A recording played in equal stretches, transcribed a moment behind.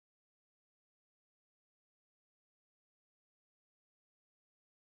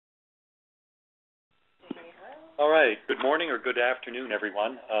All right. Good morning or good afternoon,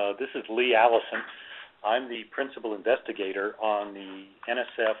 everyone. This is Lee Allison. I'm the principal investigator on the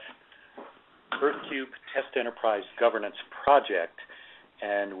NSF EarthCube Test Enterprise Governance Project,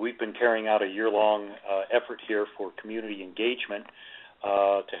 and we've been carrying out a year-long effort here for community engagement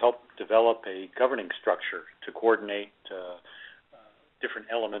to help develop a governing structure to coordinate different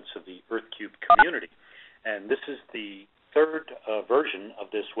elements of the EarthCube community. And this is the third version of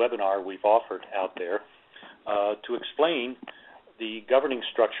this webinar we've offered out there to explain the governing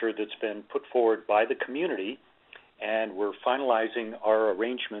structure that's been put forward by the community, and we're finalizing our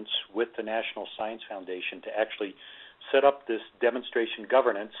arrangements with the National Science Foundation to actually set up this demonstration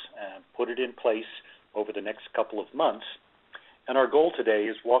governance and put it in place over the next couple of months. And our goal today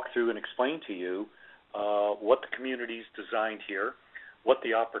is walk through and explain to you what the community's designed here, what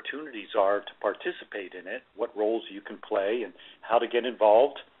the opportunities are to participate in it, what roles you can play, and how to get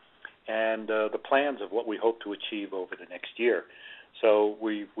involved, and the plans of what we hope to achieve over the next year. So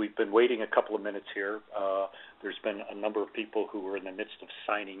we've been waiting a couple of minutes here. There's been a number of people who are in the midst of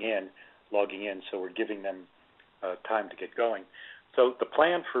signing in, logging in, so we're giving them time to get going. So the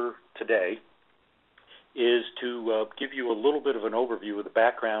plan for today is to give you a little bit of an overview of the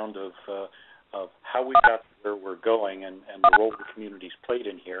background of how we got where we're going and the role the community's played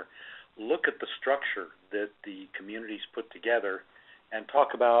in here, look at the structure that the community's put together, and talk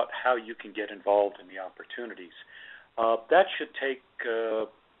about how you can get involved in the opportunities. That should take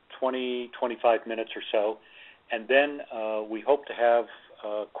 20, 25 minutes or so, and then we hope to have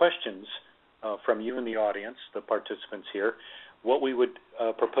questions from you in the audience, the participants here. What we would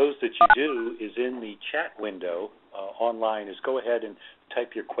propose that you do is in the chat window online is go ahead and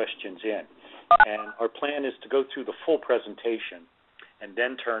type your questions in. And our plan is to go through the full presentation and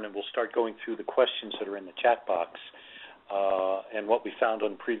then turn and we'll start going through the questions that are in the chat box. And what we found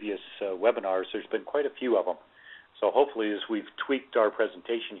on previous webinars, there's been quite a few of them. So hopefully as we've tweaked our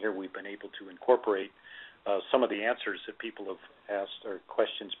presentation here, we've been able to incorporate some of the answers that people have asked or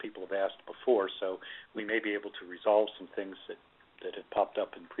questions people have asked before. So we may be able to resolve some things that have popped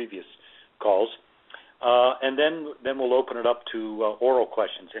up in previous calls. And then we'll open it up to oral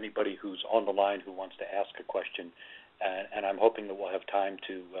questions, anybody who's on the line who wants to ask a question. And I'm hoping that we'll have time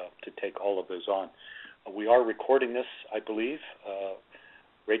to take all of those on. We are recording this, I believe.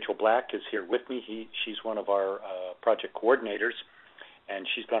 Rachel Black is here with me. She's one of our project coordinators, and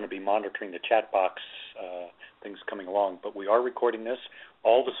she's going to be monitoring the chat box, things coming along. But we are recording this.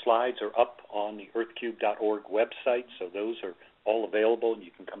 All the slides are up on the earthcube.org website, so those are all available, and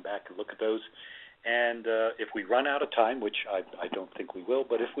you can come back and look at those. And if we run out of time, which I don't think we will,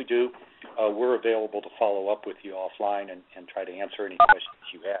 but if we do, we're available to follow up with you offline and try to answer any questions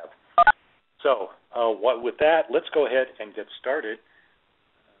you have. So with that, let's go ahead and get started.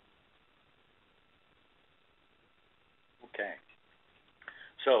 Okay.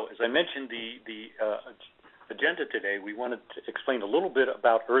 So as I mentioned, the agenda today, we wanted to explain a little bit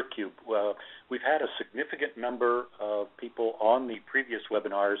about EarthCube. We've had a significant number of people on the previous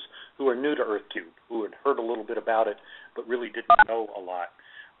webinars who are new to EarthCube, who had heard a little bit about it, but really didn't know a lot.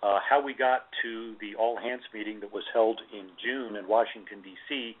 How we got to the all-hands meeting that was held in June in Washington,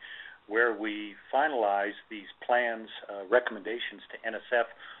 D.C., where we finalized these plans, recommendations to NSF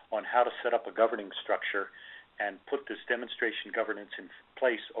on how to set up a governing structure and put this demonstration governance in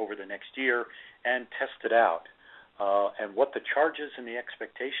place over the next year and test it out. And what the charges and the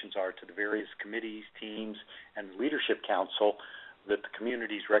expectations are to the various committees, teams, and leadership council that the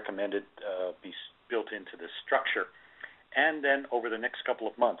community's recommended be built into this structure. And then over the next couple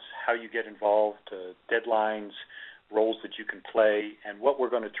of months, how you get involved, deadlines, roles that you can play, and what we're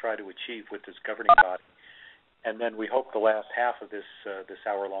going to try to achieve with this governing body. And then we hope the last half of this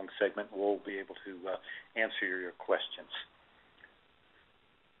hour-long segment we'll be able to answer your questions.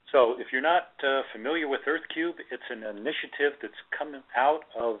 So if you're not familiar with EarthCube, it's an initiative that's come out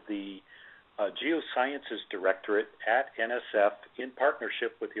of the Geosciences Directorate at NSF in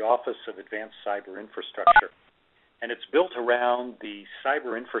partnership with the Office of Advanced Cyber Infrastructure. And it's built around the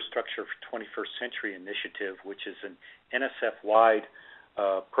Cyber Infrastructure for 21st Century Initiative, which is an NSF-wide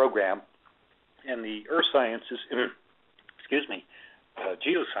program. And the Earth Sciences,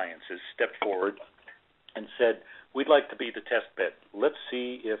 Geosciences stepped forward and said, we'd like to be the test bed. Let's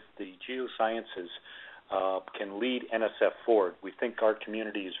see if the Geosciences can lead NSF forward. We think our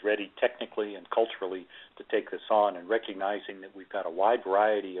community is ready technically and culturally to take this on, and recognizing that we've got a wide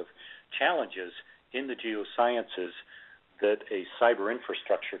variety of challenges in the geosciences that a cyber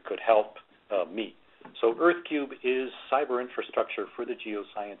infrastructure could help meet. So EarthCube is cyber infrastructure for the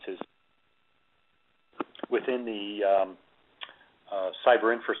geosciences within the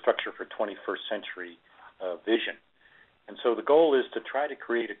Cyber Infrastructure for 21st Century vision. And so the goal is to try to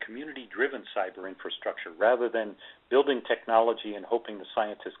create a community-driven cyber infrastructure rather than building technology and hoping the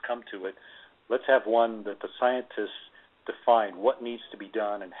scientists come to it. Let's have one that the scientists define what needs to be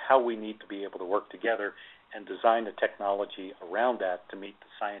done and how we need to be able to work together and design the technology around that to meet the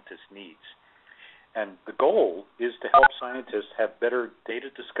scientists' needs. And the goal is to help scientists have better data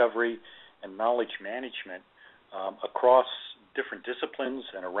discovery and knowledge management across different disciplines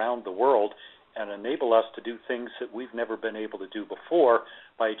and around the world, and enable us to do things that we've never been able to do before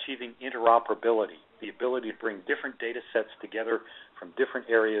by achieving interoperability, the ability to bring different data sets together from different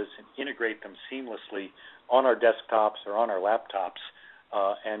areas and integrate them seamlessly on our desktops or on our laptops,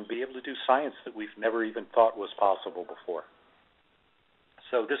 and be able to do science that we've never even thought was possible before.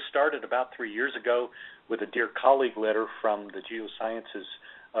 So this started about 3 years ago with a dear colleague letter from the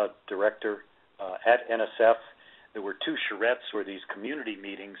geosciences director at NSF. There were 2 charrettes, or these community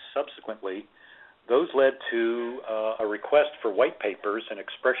meetings subsequently. Those led to a request for white papers and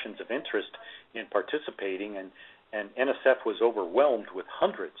expressions of interest in participating, and NSF was overwhelmed with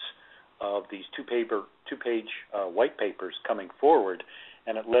hundreds of these two-page white papers coming forward,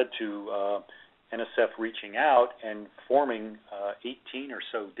 and it led to NSF reaching out and forming 18 or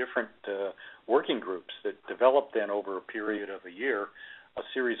so different working groups that developed then over a period of a year a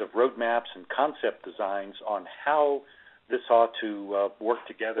series of roadmaps and concept designs on how this ought to work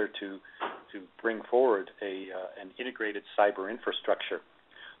together to bring forward an integrated cyber infrastructure.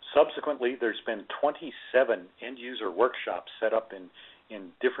 Subsequently, there's been 27 end-user workshops set up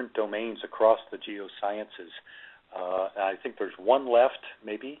in different domains across the geosciences. I think there's 1 left,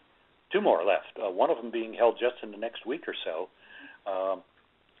 maybe 2 more left, one of them being held just in the next week or so.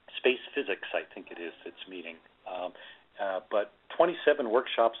 Space physics, I think it is, it's meeting. But 27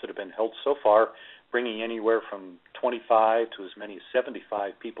 workshops that have been held so far, bringing anywhere from 25 to as many as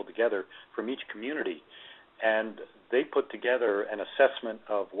 75 people together from each community. And they put together an assessment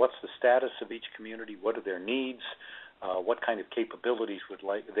of what's the status of each community, what are their needs, what kind of capabilities would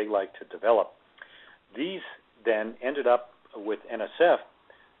they like to develop. These then ended up with NSF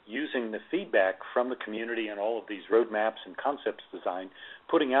using the feedback from the community and all of these roadmaps and concepts design,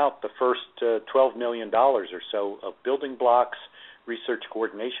 putting out the first $12 million or so of building blocks, research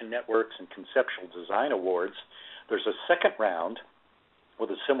coordination networks, and conceptual design awards. There's a second round with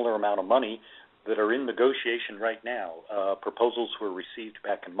a similar amount of money that are in negotiation right now. Proposals were received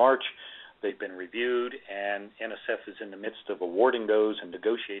back in March. They've been reviewed, and NSF is in the midst of awarding those and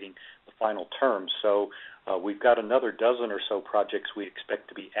negotiating the final terms. So we've got another dozen or so projects we expect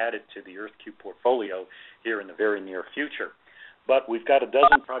to be added to the EarthCube portfolio here in the very near future. But we've got a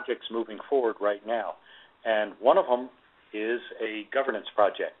dozen projects moving forward right now, and one of them is a governance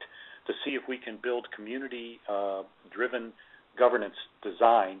project to see if we can build community-driven governance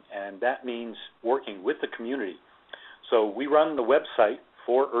design, and that means working with the community. So we run the website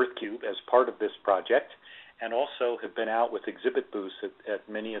for EarthCube as part of this project, and also have been out with exhibit booths at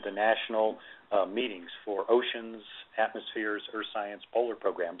many of the national meetings for oceans, atmospheres, earth science, polar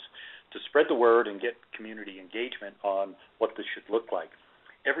programs to spread the word and get community engagement on what this should look like.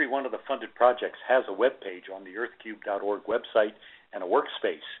 Every one of the funded projects has a web page on the earthcube.org website and a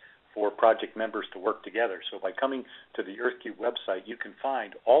workspace for project members to work together. So by coming to the EarthCube website, you can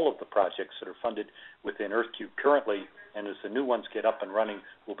find all of the projects that are funded within EarthCube currently, and as the new ones get up and running,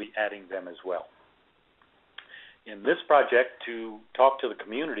 we'll be adding them as well. In this project, to talk to the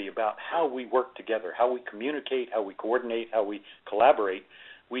community about how we work together, how we communicate, how we coordinate, how we collaborate,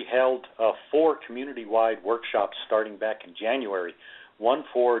 we held 4 community-wide workshops starting back in January, one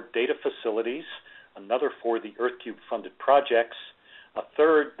for data facilities, another for the EarthCube-funded projects, a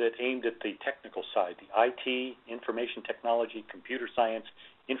third that aimed at the technical side, the IT, information technology, computer science,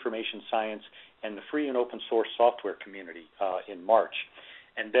 information science, and the free and open source software community in March.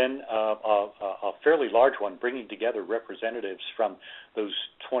 And then a fairly large one bringing together representatives from those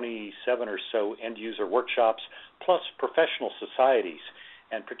 27 or so end-user workshops, plus professional societies,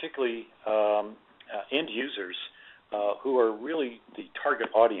 and particularly end users who are really the target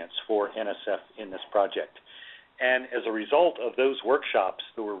audience for NSF in this project. And as a result of those workshops,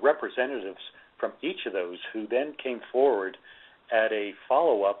 there were representatives from each of those who then came forward at a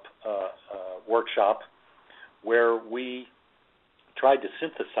follow-up workshop where we tried to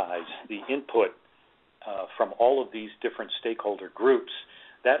synthesize the input from all of these different stakeholder groups.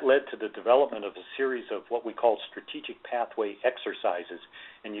 That led to the development of a series of what we call strategic pathway exercises,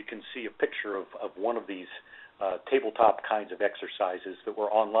 and you can see a picture of one of these tabletop kinds of exercises that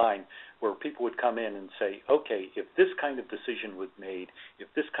were online, where people would come in and say, okay, if this kind of decision was made, if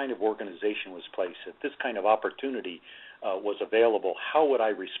this kind of organization was placed, if this kind of opportunity was available, how would I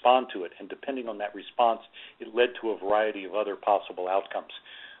respond to it? And depending on that response, it led to a variety of other possible outcomes.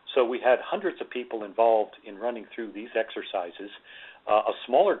 So we had hundreds of people involved in running through these exercises. A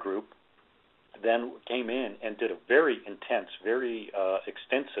smaller group then came in and did a very intense, very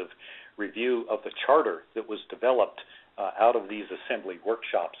extensive review of the charter that was developed out of these assembly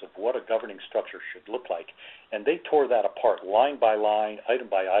workshops of what a governing structure should look like. And they tore that apart line by line, item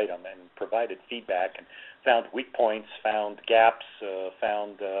by item, and provided feedback and found weak points, found gaps,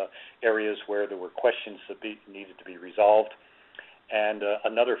 found areas where there were questions that needed to be resolved. And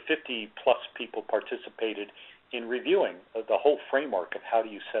another 50-plus people participated in reviewing the whole framework of how do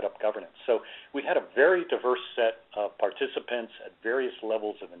you set up governance. So we had a very diverse set of participants at various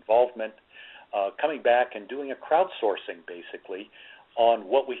levels of involvement, coming back and doing a crowdsourcing, basically, on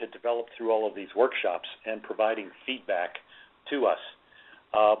what we had developed through all of these workshops and providing feedback to us.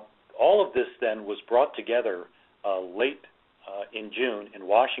 All of this then was brought together late in June in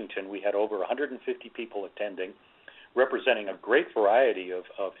Washington. We had over 150 people attending, representing a great variety of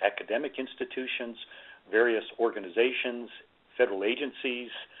academic institutions, various organizations, federal agencies,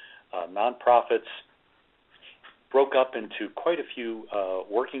 nonprofits. Broke up into quite a few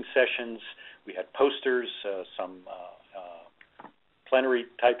working sessions. We had posters, some plenary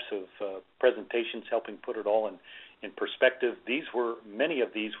types of presentations helping put it all in perspective. Many of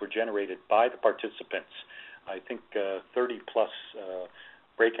these were generated by the participants. I think 30-plus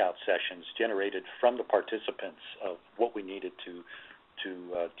breakout sessions generated from the participants of what we needed to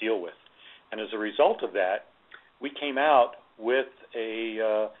deal with. And as a result of that, we came out with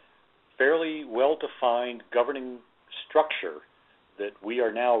a fairly well-defined governing structure that we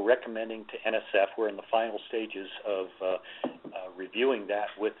are now recommending to NSF. We're in the final stages of reviewing that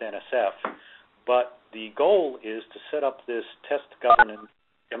with NSF. But the goal is to set up this test governance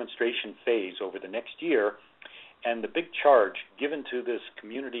demonstration phase over the next year. And the big charge given to this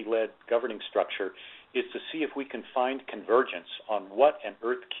community-led governing structure is to see if we can find convergence on what an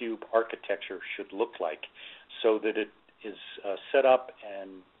EarthCube architecture should look like so that it is set up and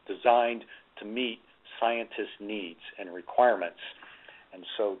designed to meet scientists' needs and requirements. And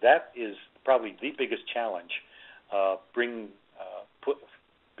so that is probably the biggest challenge being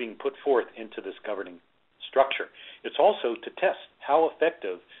put forth into this governing structure. It's also to test how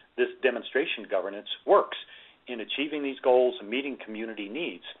effective this demonstration governance works in achieving these goals and meeting community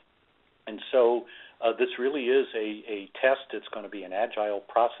needs. And so this really is a test. It's going to be an agile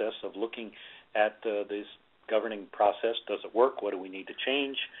process of looking at this governing process. Does it work? What do we need to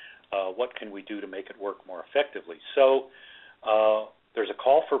change? What can we do to make it work more effectively? So there's a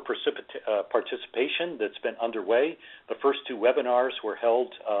call for participation that's been underway. The first two webinars were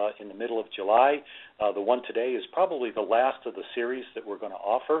held in the middle of July. The one today is probably the last of the series that we're going to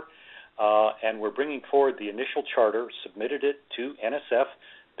offer. And we're bringing forward the initial charter, submitted it to NSF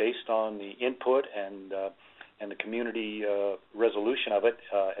based on the input and the community resolution of it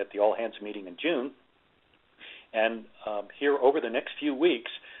at the all-hands meeting in June. And here over the next few weeks,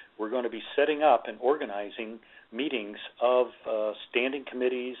 we're going to be setting up and organizing meetings of standing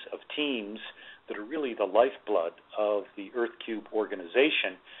committees, of teams that are really the lifeblood of the EarthCube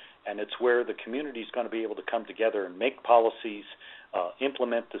organization. And it's where the community is going to be able to come together and make policies,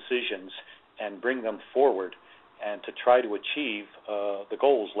 implement decisions, and bring them forward and to try to achieve the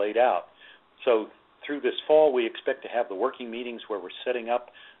goals laid out. So through this fall, we expect to have the working meetings where we're setting up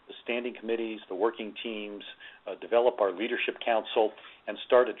the standing committees, the working teams, develop our leadership council, and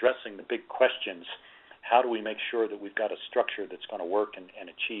start addressing the big questions. How do we make sure that we've got a structure that's going to work and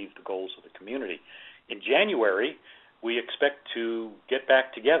achieve the goals of the community? In January, we expect to get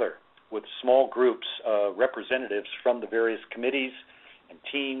back together with small groups, representatives from the various committees and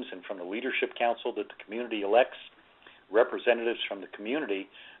teams and from the leadership council that the community elects, representatives from the community.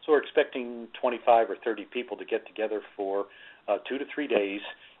 So we're expecting 25 or 30 people to get together for 2 to 3 days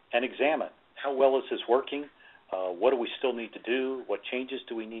and examine how well is this working, what do we still need to do, what changes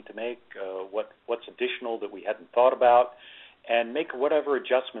do we need to make, what's additional that we hadn't thought about, and make whatever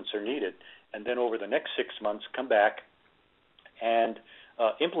adjustments are needed. And then over the next 6 months, come back and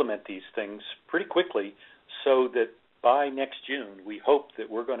implement these things pretty quickly so that by next June, we hope that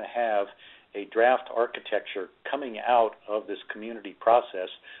we're going to have a draft architecture coming out of this community process,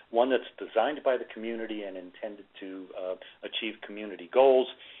 one that's designed by the community and intended to achieve community goals,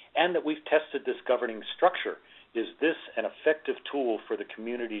 and that we've tested this governing structure. Is this an effective tool for the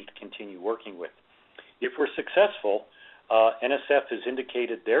community to continue working with? If we're successful, NSF has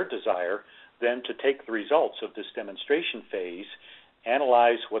indicated their desire then to take the results of this demonstration phase,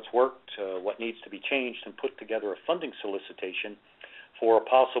 analyze what's worked, what needs to be changed, and put together a funding solicitation for a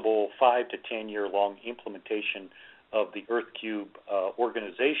possible 5 to 10 year long implementation of the EarthCube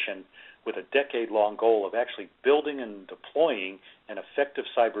organization, with a decade-long goal of actually building and deploying an effective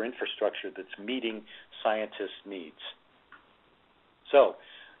cyber infrastructure that's meeting scientists' needs. So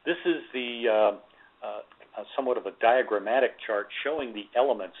this is the somewhat of a diagrammatic chart showing the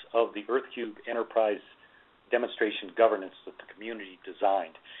elements of the EarthCube Enterprise Demonstration Governance that the community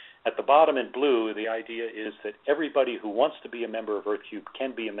designed. At the bottom in blue, the idea is that everybody who wants to be a member of EarthCube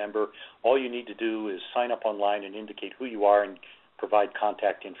can be a member. All you need to do is sign up online and indicate who you are and provide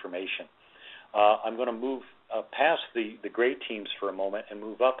contact information. I'm going to move past the gray teams for a moment and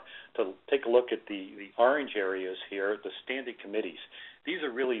move up to take a look at the orange areas here, the standing committees. These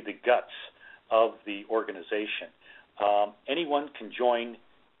are really the guts of the organization. Anyone can join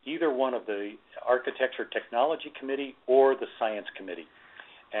either one of the Architecture Technology Committee or the Science Committee.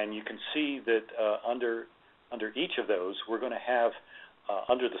 And you can see that under each of those, we're going to have,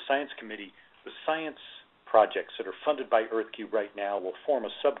 under the Science Committee, the science projects that are funded by EarthCube right now will form a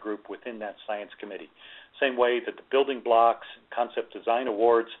subgroup within that Science Committee. Same way that the building blocks, concept design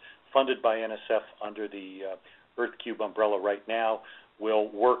awards funded by NSF under the EarthCube umbrella right now will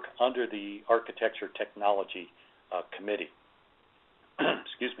work under the Architecture Technology Committee.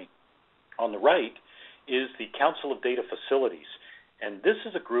 Excuse me. On the right is the Council of Data Facilities. And this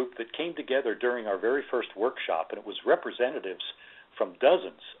is a group that came together during our very first workshop, and it was representatives from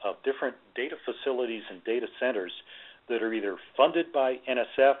dozens of different data facilities and data centers that are either funded by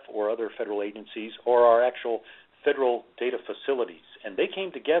NSF or other federal agencies or are actual federal data facilities. And they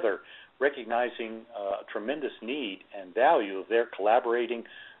came together recognizing a tremendous need and value of their collaborating,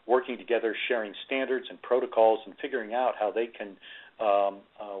 working together, sharing standards and protocols, and figuring out how they can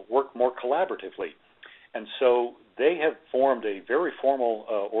work more collaboratively. And so they have formed a very formal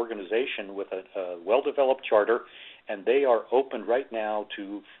organization with a well-developed charter, and they are open right now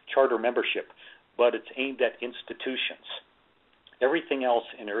to charter membership, but it's aimed at institutions. Everything else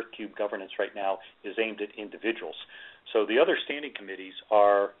in EarthCube governance right now is aimed at individuals. So the other standing committees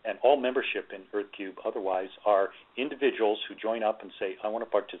are, and all membership in EarthCube otherwise, are individuals who join up and say, I want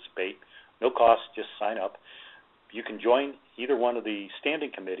to participate, no cost, just sign up. You can join either one of the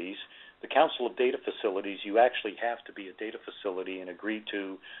standing committees. The Council of Data Facilities, you actually have to be a data facility and agree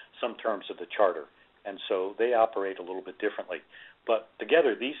to some terms of the charter. And so they operate a little bit differently. But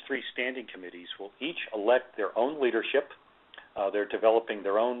together, these three standing committees will each elect their own leadership. They're developing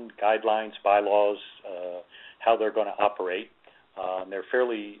their own guidelines, bylaws, how they're going to operate. And they're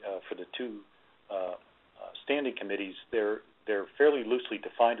fairly, for the two standing committees, they're fairly loosely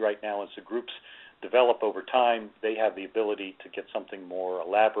defined right now. As the groups develop over time, they have the ability to get something more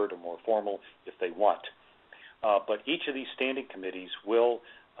elaborate or more formal if they want. But each of these standing committees will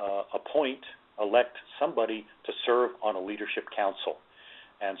elect somebody to serve on a leadership council.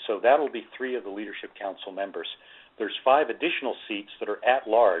 And so that'll be 3 of the leadership council members. There's 5 additional seats that are at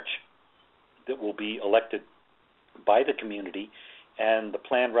large that will be elected by the community, and the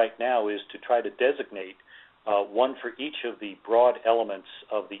plan right now is to try to designate one for each of the broad elements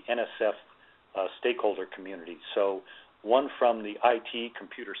of the NSF stakeholder community. So one from the IT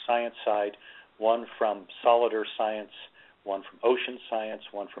computer science side, one from solid earth science, one from ocean science,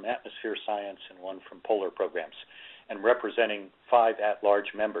 one from atmosphere science, and one from polar programs, and representing 5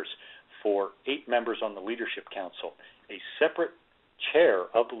 at-large members for 8 members on the Leadership Council. A separate chair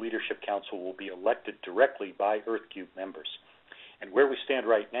of the Leadership Council will be elected directly by EarthCube members. And where we stand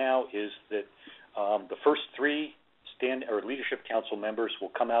right now is that the first 3 Leadership Council members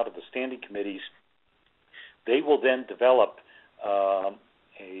will come out of the standing committees. They will then develop a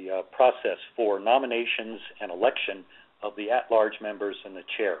process for nominations and election of the at-large members and the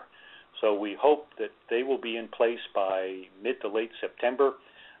chair. So we hope that they will be in place by mid to late September.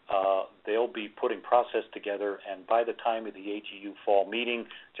 They'll be putting process together, and by the time of the AGU fall meeting,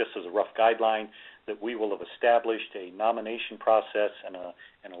 just as a rough guideline, that we will have established a nomination process and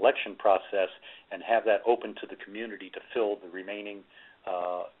an election process and have that open to the community to fill the remaining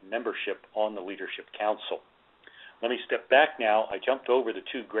membership on the Leadership Council. Let me step back now. I jumped over the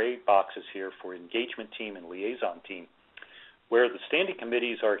 2 gray boxes here for Engagement Team and Liaison Team, where the standing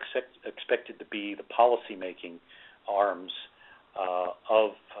committees are expected to be the policy-making arms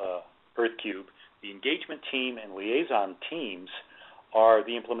of EarthCube. The Engagement Team and Liaison Teams are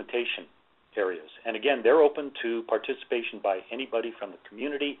the implementation areas. And again, they're open to participation by anybody from the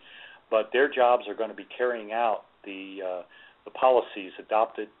community, but their jobs are going to be carrying out the policies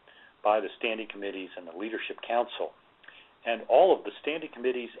adopted by the standing committees and the Leadership Council. And all of the standing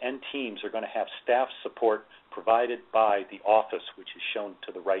committees and teams are going to have staff support provided by the office, which is shown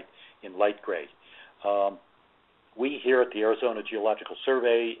to the right in light gray. We here at the Arizona Geological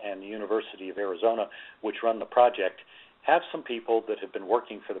Survey and the University of Arizona, which run the project, have some people that have been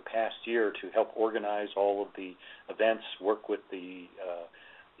working for the past year to help organize all of the events, work with the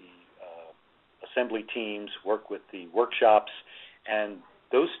assembly teams, work with the workshops, and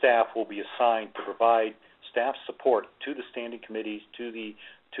those staff will be assigned to provide staff support to the standing committees, to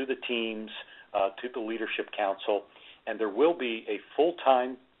the teams, to the leadership council, and there will be a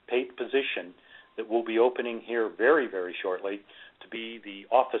full-time paid position that will be opening here very, very shortly to be the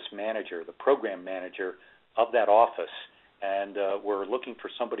office manager, the program manager of that office. And we're looking for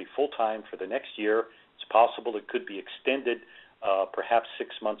somebody full-time for the next year. It's possible it could be extended perhaps 6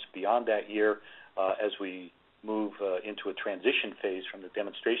 months beyond that year as we move into a transition phase from the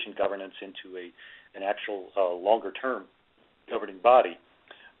demonstration governance into an actual longer-term governing body.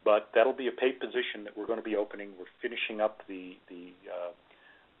 But that'll be a paid position that we're going to be opening. We're finishing up the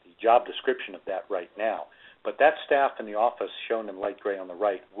job description of that right now. But that staff in the office, shown in light gray on the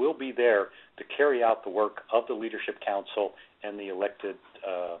right, will be there to carry out the work of the Leadership Council and the elected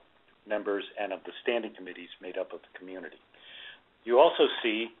members and of the standing committees made up of the community. You also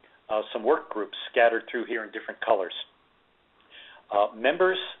see some work groups scattered through here in different colors.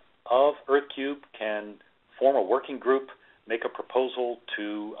 Members of EarthCube can form a working group, make a proposal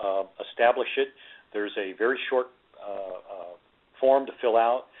to establish it. There's a very short form to fill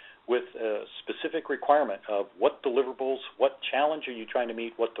out with a specific requirement of what deliverables, what challenge are you trying to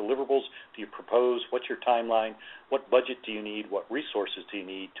meet, what deliverables do you propose, what's your timeline, what budget do you need, what resources do you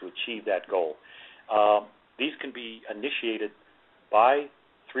need to achieve that goal. These can be initiated by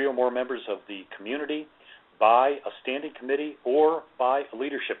 3 or more members of the community, by a standing committee, or by a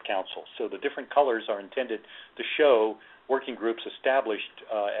leadership council. So the different colors are intended to show working groups established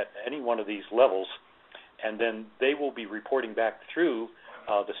at any one of these levels, and then they will be reporting back through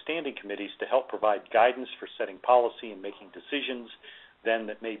the standing committees to help provide guidance for setting policy and making decisions then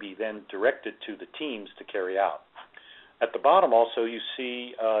that may be then directed to the teams to carry out. At the bottom also you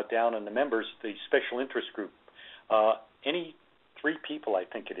see down in the members the special interest group. Any 3 people, I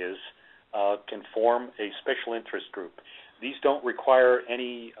think it is, can form a special interest group. These don't require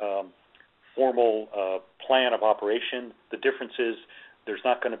any formal plan of operation. The difference is there's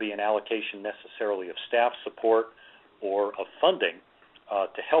not going to be an allocation necessarily of staff support or of funding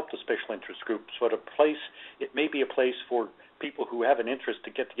to help the special interest group. So at a place, it may be a place for people who have an interest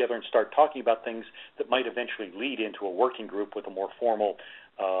to get together and start talking about things that might eventually lead into a working group with a more formal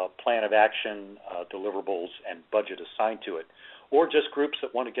plan of action, deliverables, and budget assigned to it. Or just groups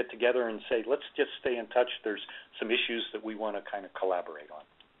that want to get together and say, let's just stay in touch. There's some issues that we want to kind of collaborate on.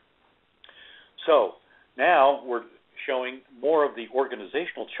 So now we're showing more of the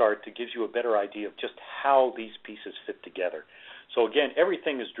organizational chart to give you a better idea of just how these pieces fit together. So again,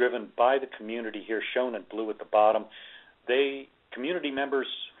 everything is driven by the community here, shown in blue at the bottom. Community members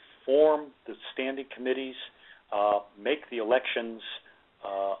form the standing committees, make the elections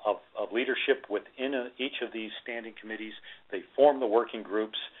of leadership within each of these standing committees. They form the working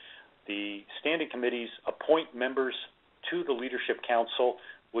groups. The standing committees appoint members to the Leadership Council,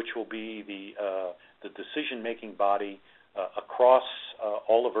 which will be the decision-making body across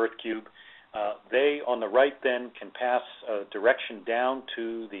all of EarthCube. They, on the right then, can pass direction down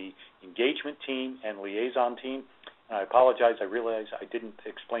to the engagement team and liaison team. And I apologize, I realize I didn't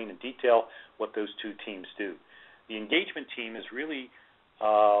explain in detail what those 2 teams do. The engagement team is really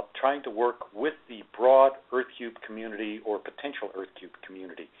trying to work with the broad EarthCube community or potential EarthCube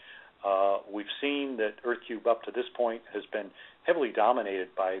community. We've seen that EarthCube up to this point has been heavily dominated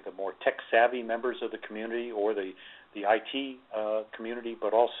by the more tech-savvy members of the community or the IT community,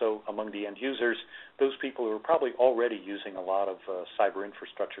 but also among the end users, those people who are probably already using a lot of cyber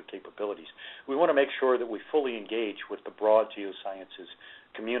infrastructure capabilities. We want to make sure that we fully engage with the broad geosciences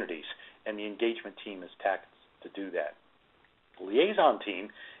communities, and the engagement team is tasked to do that. The liaison team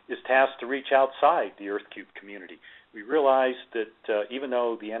is tasked to reach outside the EarthCube community. We realize that even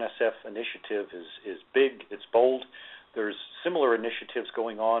though the NSF initiative is big, it's bold, there's similar initiatives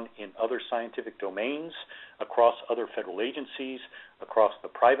going on in other scientific domains, across other federal agencies, across the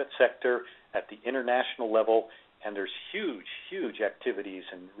private sector, at the international level, and there's huge, huge activities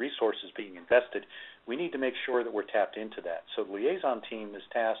and resources being invested. We need to make sure that we're tapped into that. So the liaison team is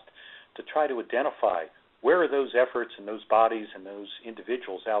tasked to try to identify where are those efforts and those bodies and those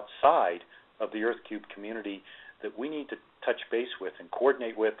individuals outside of the EarthCube community that we need to touch base with and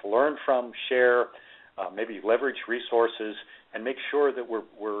coordinate with, learn from, share, maybe leverage resources, and make sure that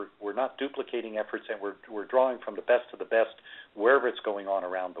we're not duplicating efforts, and we're drawing from the best of the best wherever it's going on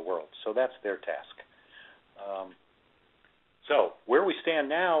around the world. So that's their task. So where we stand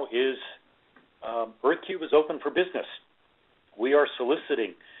now is EarthCube is open for business. We are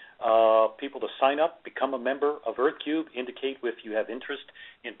soliciting people to sign up, become a member of EarthCube, indicate if you have interest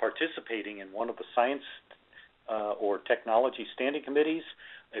in participating in one of the science or technology standing committees.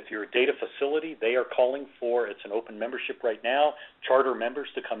 If you're a data facility, they are calling for, it's an open membership right now, charter members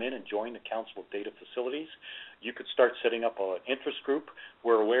to come in and join the Council of Data Facilities. You could start setting up an interest group.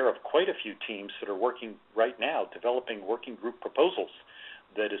 We're aware of quite a few teams that are working right now, developing working group proposals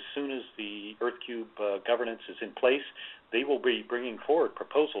that as soon as the EarthCube governance is in place, they will be bringing forward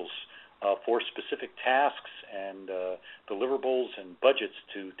proposals for specific tasks and deliverables and budgets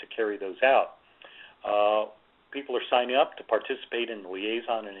to carry those out. People are signing up to participate in the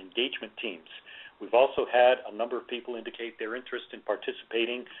liaison and engagement teams. We've also had a number of people indicate their interest in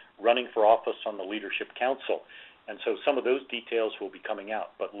participating, running for office on the Leadership Council. And so some of those details will be coming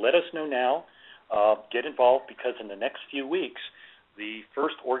out. But let us know now, get involved, because in the next few weeks, the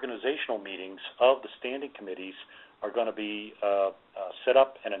first organizational meetings of the standing committees are going to be set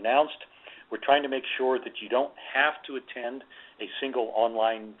up and announced. We're trying to make sure that you don't have to attend a single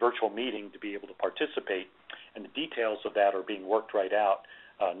online virtual meeting to be able to participate, and the details of that are being worked right out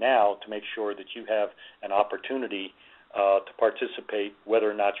now to make sure that you have an opportunity to participate, whether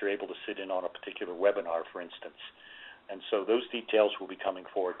or not you're able to sit in on a particular webinar, for instance. And so those details will be coming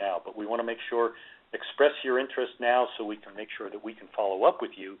forward now. But we want to make sure, express your interest now so we can make sure that we can follow up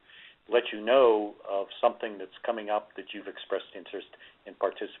with you, let you know of something that's coming up that you've expressed interest in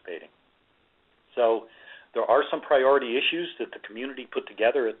participating. So there are some priority issues that the community put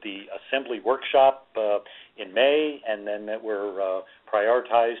together at the Assembly Workshop in May, and then that were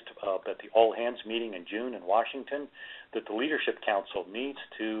prioritized at the all-hands meeting in June in Washington, that the Leadership Council needs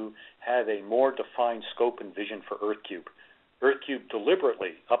to have a more defined scope and vision for EarthCube. EarthCube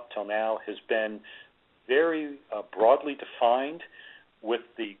deliberately, up till now, has been very broadly defined, with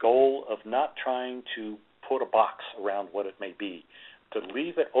the goal of not trying to put a box around what it may be, to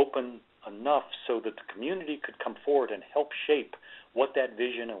leave it open enough so that the community could come forward and help shape what that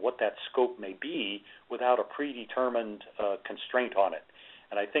vision and what that scope may be without a predetermined constraint on it.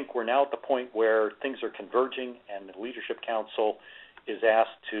 And I think we're now at the point where things are converging, and the Leadership Council is asked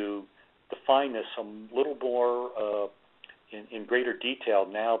to define this a little more in greater detail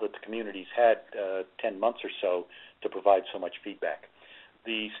now that the community's had 10 months or so to provide so much feedback.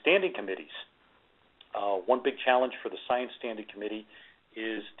 The standing committees, one big challenge for the Science Standing Committee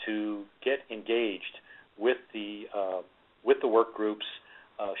is to get engaged with the work groups,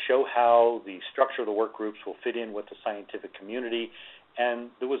 show how the structure of the work groups will fit in with the scientific community. And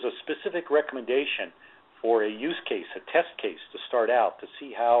there was a specific recommendation for a use case, a test case to start out to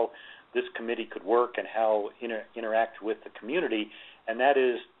see how this committee could work and how interact with the community, and that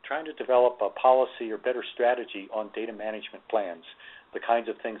is trying to develop a policy or better strategy on data management plans, the kinds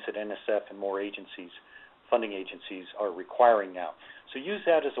of things that NSF and more agencies, funding agencies, are requiring now. So use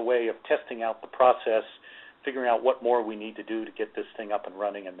that as a way of testing out the process, figuring out what more we need to do to get this thing up and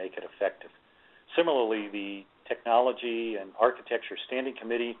running and make it effective. Similarly, the Technology and Architecture Standing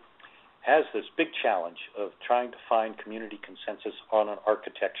Committee has this big challenge of trying to find community consensus on an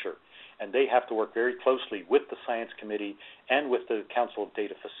architecture. And they have to work very closely with the Science Committee and with the Council of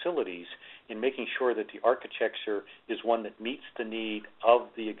Data Facilities in making sure that the architecture is one that meets the need of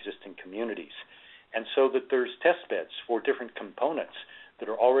the existing communities. And so that there's test beds for different components that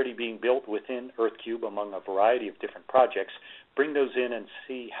are already being built within EarthCube among a variety of different projects, bring those in and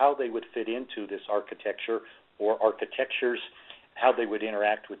see how they would fit into this architecture or architectures, how they would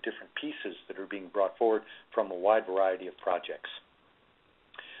interact with different pieces that are being brought forward from a wide variety of projects.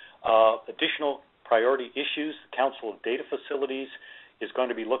 Additional priority issues, the Council of Data Facilities is going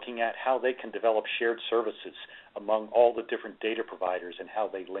to be looking at how they can develop shared services among all the different data providers and how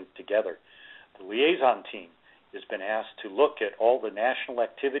they link together. The Liaison Team has been asked to look at all the national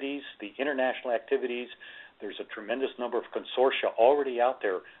activities, the international activities. There's a tremendous number of consortia already out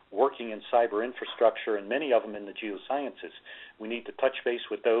there working in cyber infrastructure, and many of them in the geosciences. We need to touch base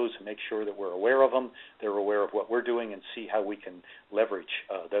with those and make sure that we're aware of them, they're aware of what we're doing, and see how we can leverage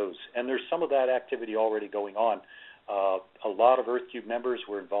those. And there's some of that activity already going on. A lot of EarthCube members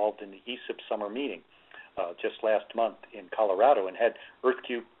were involved in the ESIP summer meeting just last month in Colorado and had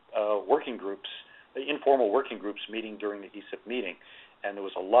EarthCube working groups, informal working groups meeting during the ESIP meeting, and there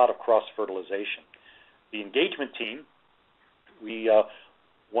was a lot of cross-fertilization. The engagement team, we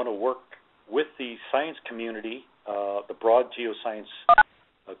want to work with the science community, the broad geoscience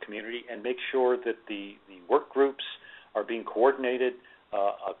community, and make sure that the work groups are being coordinated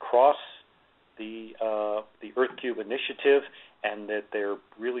across the EarthCube initiative, and that they're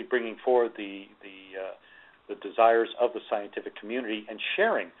really bringing forward the desires of the scientific community and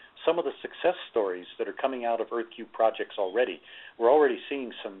sharing some of the success stories that are coming out of EarthCube projects already. We're already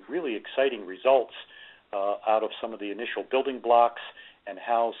seeing some really exciting results out of some of the initial building blocks, and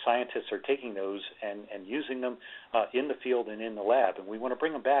how scientists are taking those and using them in the field and in the lab. And we want to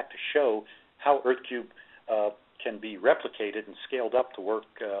bring them back to show how EarthCube can be replicated and scaled up to work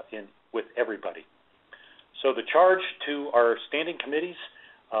with everybody. So the charge to our standing committees,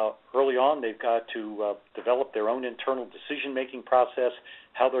 early on, they've got to develop their own internal decision-making process,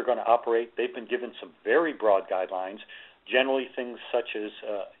 how they're going to operate. They've been given some very broad guidelines, generally things such as,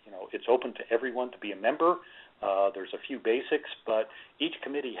 it's open to everyone to be a member. There's a few basics, but each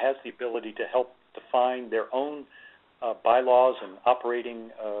committee has the ability to help define their own bylaws and operating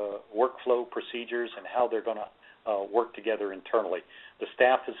workflow procedures and how they're going to work together internally. The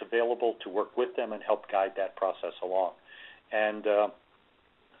staff is available to work with them and help guide that process along. And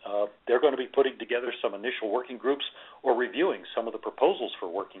they're going to be putting together some initial working groups or reviewing some of the proposals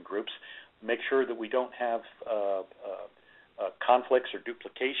for working groups, make sure that we don't have conflicts or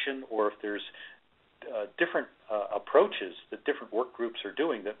duplication, or if there's different approaches that different work groups are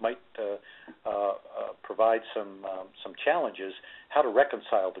doing that might provide some challenges, how to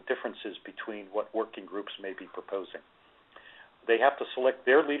reconcile the differences between what working groups may be proposing. They have to select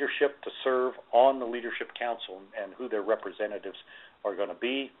their leadership to serve on the Leadership Council and who their representatives are going to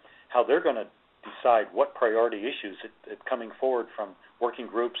be, how they're going to decide what priority issues coming forward from working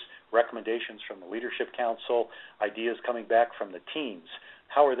groups, recommendations from the Leadership Council, ideas coming back from the teams.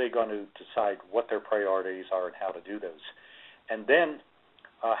 How are they going to decide what their priorities are and how to do those? And then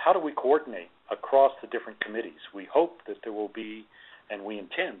how do we coordinate across the different committees? We hope that there will be, and we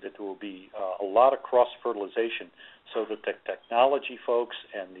intend that there will be a lot of cross-fertilization so that the technology folks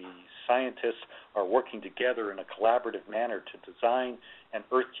and the scientists are working together in a collaborative manner to design an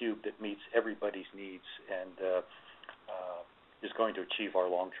EarthCube that meets everybody's needs and is going to achieve our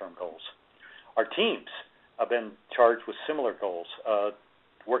long-term goals. Our teams have been charged with similar goals.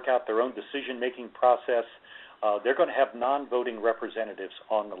 Work out their own decision-making process. They're going to have non-voting representatives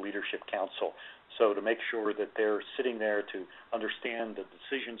on the Leadership Council, so to make sure that they're sitting there to understand the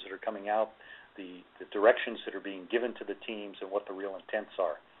decisions that are coming out, the directions that are being given to the teams, and what the real intents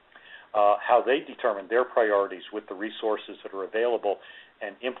are. How they determine their priorities with the resources that are available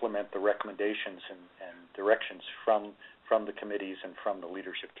and implement the recommendations and directions from the committees and from the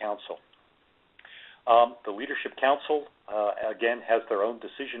Leadership Council. The Leadership Council, again, has their own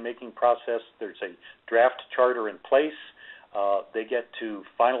decision-making process. There's a draft charter in place. They get to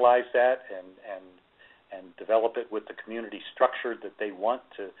finalize that and develop it with the community structure that they want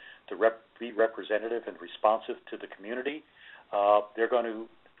to be representative and responsive to the community. They're going to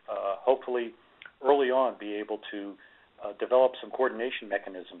hopefully early on be able to develop some coordination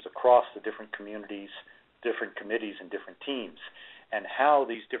mechanisms across the different communities, different committees, and different teams, and how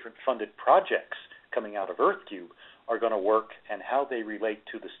these different funded projects coming out of EarthCube are going to work and how they relate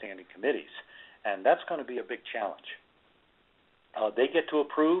to the standing committees. And that's going to be a big challenge. They get to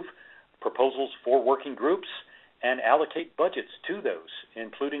approve proposals for working groups and allocate budgets to those,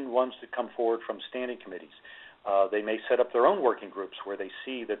 including ones that come forward from standing committees. They may set up their own working groups where they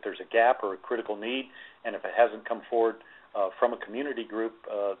see that there's a gap or a critical need, and if it hasn't come forward from a community group,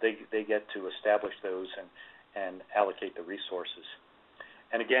 they get to establish those and allocate the resources.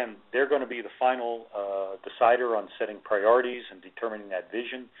 And again, they're going to be the final decider on setting priorities and determining that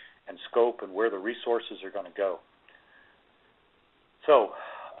vision and scope and where the resources are going to go. So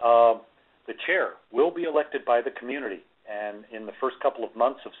the chair will be elected by the community, and in the first couple of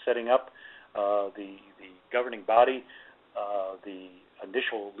months of setting up the governing body, the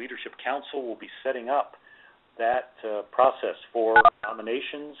initial Leadership Council will be setting up that process for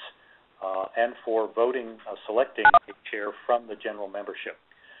nominations and for voting, selecting a chair from the general membership.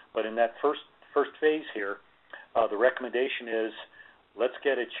 But in that first phase here, the recommendation is let's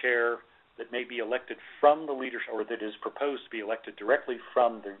get a chair that may be elected from the leadership, or that is proposed to be elected directly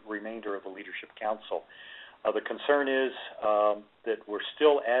from the remainder of the Leadership Council. The concern is that we're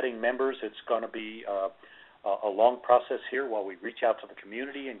still adding members. It's going to be a long process here while we reach out to the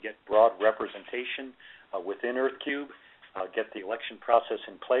community and get broad representation within EarthCube, get the election process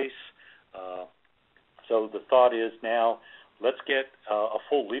in place. So the thought is now let's get a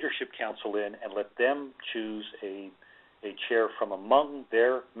full Leadership Council in and let them choose a chair from among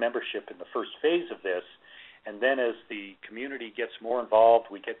their membership in the first phase of this. And then as the community gets more involved,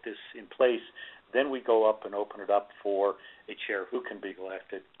 we get this in place, Then we go up and open it up for a chair who can be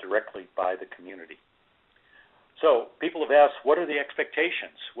elected directly by the community. So people have asked, what are the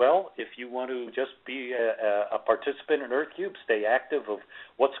expectations? Well, if you want to just be a participant in EarthCube, stay active of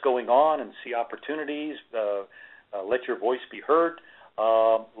what's going on and see opportunities, let your voice be heard.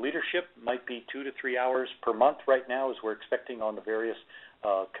 Leadership might be 2 to 3 hours per month right now, as we're expecting on the various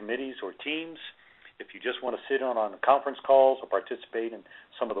committees or teams. If you just want to sit on conference calls or participate in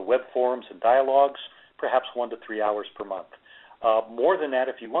some of the web forums and dialogues, perhaps 1 to 3 hours per month. More than that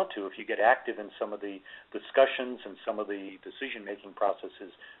if you want to, if you get active in some of the discussions and some of the decision-making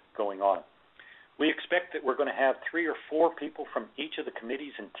processes going on. We expect that we're going to have 3 or 4 people from each of the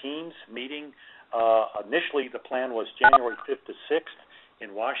committees and teams meeting. Initially, the plan was January 5th to 6th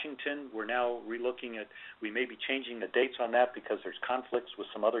in Washington. We're now relooking at, we may be changing the dates on that because there's conflicts with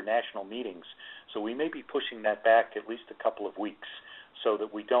some other national meetings. So we may be pushing that back at least a couple of weeks so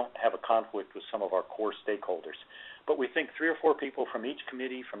that we don't have a conflict with some of our core stakeholders. But we think 3 or 4 people from each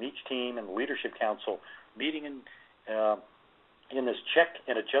committee, from each team, and the Leadership Council meeting in this check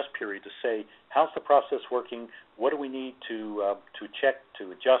and adjust period to say, how's the process working? What do we need to check,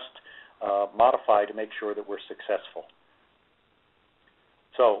 to adjust, modify to make sure that we're successful?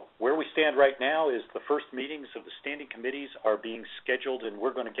 So where we stand right now is the first meetings of the standing committees are being scheduled, and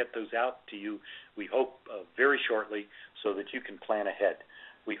we're going to get those out to you, we hope, very shortly so that you can plan ahead.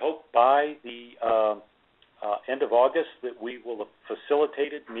 We hope by the end of August that we will have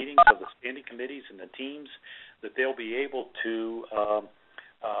facilitated meetings of the standing committees and the teams, that they'll be able to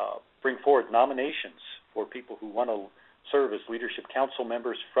bring forward nominations for people who want to serve as Leadership Council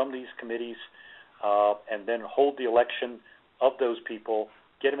members from these committees, and then hold the election of those people,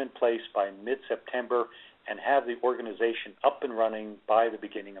 get them in place by mid-September, and have the organization up and running by the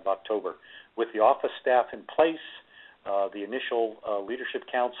beginning of October. With the office staff in place, the initial Leadership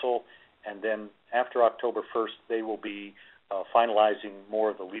Council, and then after October 1st, they will be finalizing more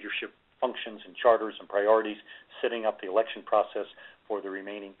of the leadership functions and charters and priorities, setting up the election process for the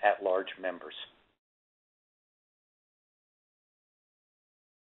remaining at-large members.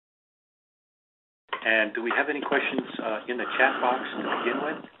 And do we have any questions in the chat box to begin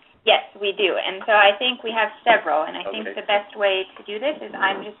with? Yes, we do. And so I think we have several, and I think the best way to do this is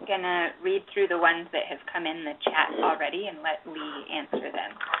I'm just going to read through the ones that have come in the chat already and let Lee answer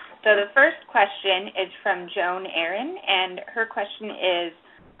them. So the first question is from Joan Aaron, and her question is,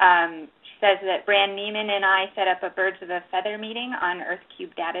 she says that Bran Neiman and I set up a Birds of a Feather meeting on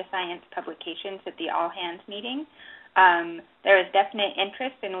EarthCube data science publications at the all-hands meeting. There is definite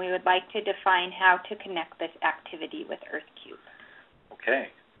interest, and we would like to define how to connect this activity with EarthCube.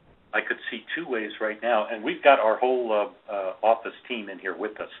 Okay. I could see 2 ways right now, and we've got our whole office team in here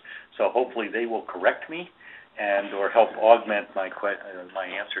with us, so hopefully they will correct me and or help augment my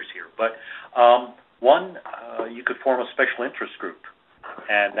answers here. But one, you could form a special interest group,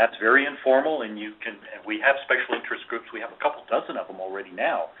 and that's very informal, and we have special interest groups. We have a couple dozen of them already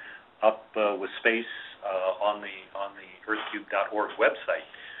now up with space on the earthcube.org website.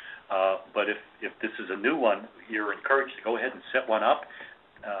 But if this is a new one, you're encouraged to go ahead and set one up,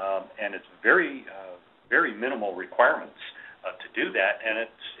 and it's very minimal requirements to do that, and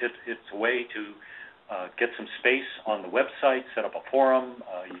it's a way to get some space on the website, set up a forum.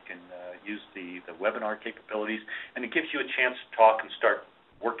 You can use the webinar capabilities, and it gives you a chance to talk and start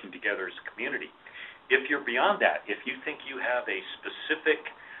working together as a community. If you're beyond that, if you think you have a specific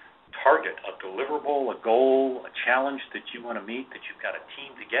target, a deliverable, a goal, a challenge that you want to meet, that you've got a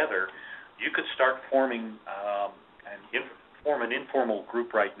team together, you could start forming form an informal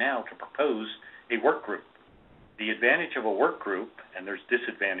group right now to propose a work group. The advantage of a work group, and there's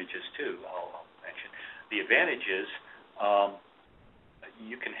disadvantages too, I'll mention. The advantage is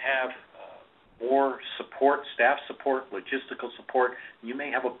you can have more support, staff support, logistical support. You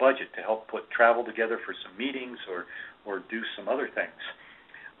may have a budget to help put travel together for some meetings or do some other things.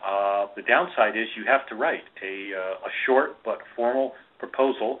 The downside is you have to write a short but formal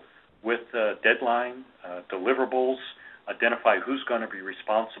proposal with deadline, deliverables, identify who's going to be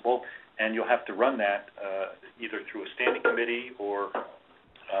responsible, and you'll have to run that either through a standing committee or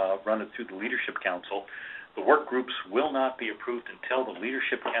run it through the Leadership Council. The work groups will not be approved until the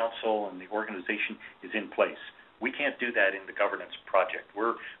Leadership Council and the organization is in place. We can't do that in the governance project.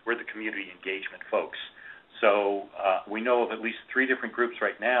 We're the community engagement folks. So we know of at least 3 different groups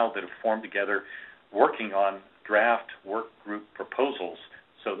right now that have formed together working on draft work group proposals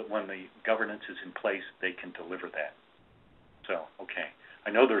so that when the governance is in place, they can deliver that. So, okay. I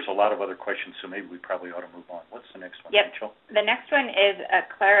know there's a lot of other questions, so maybe we probably ought to move on. What's the next one, Rachel? The next one is a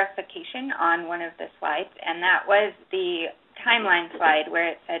clarification on one of the slides, and that was the timeline slide where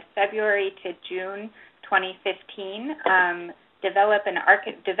it said February to June 2015, develop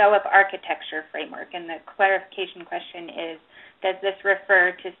architecture framework. And the clarification question is, does this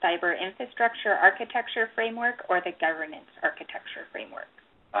refer to cyber infrastructure architecture framework or the governance architecture framework?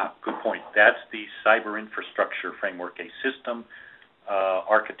 Good point. That's the cyber infrastructure framework, a system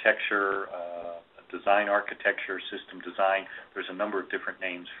architecture, design architecture, system design. There's a number of different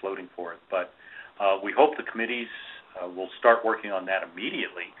names floating for it, but we hope the committees will start working on that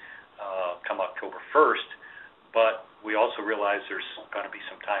immediately come October 1st, but we also realize there's going to be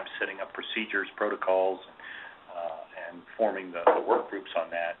some time setting up procedures, protocols, and forming the work groups on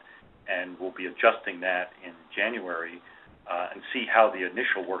that, and we'll be adjusting that in January and see how the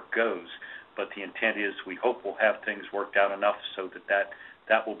initial work goes. But the intent is we hope we'll have things worked out enough so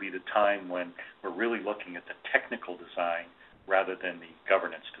that will be the time when we're really looking at the technical design rather than the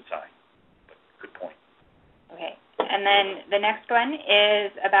governance design. But good point. Okay. And then the next one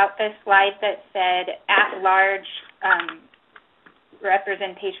is about this slide that said at-large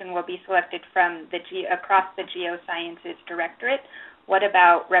representation will be selected from across the Geosciences Directorate. What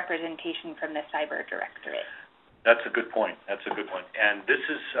about representation from the Cyber Directorate? That's a good point. That's a good one. And this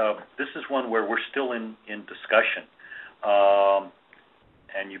is one where we're still in discussion.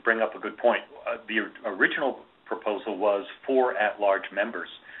 And you bring up a good point. The original proposal was 4 at-large members.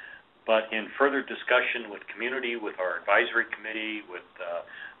 But in further discussion with community, with our advisory committee, with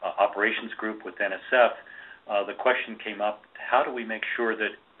operations group, with NSF, the question came up, how do we make sure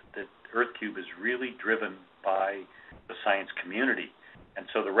that EarthCube is really driven by the science community? And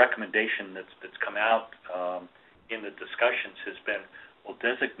so the recommendation that's come out in the discussions has been, we'll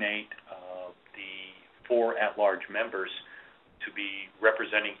designate the 4 at-large members to be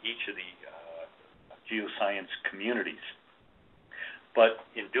representing each of the geoscience communities. But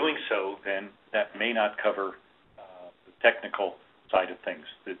in doing so, then that may not cover the technical side of things.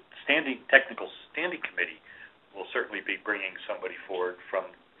 The technical standing committee will certainly be bringing somebody forward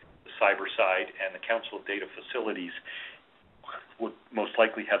from the cyber side, and the Council of Data Facilities would most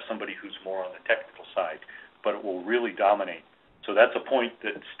likely have somebody who's more on the technical side, but it will really dominate. So that's a point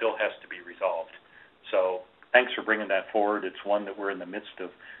that still has to be resolved. So thanks for bringing that forward. It's one that we're in the midst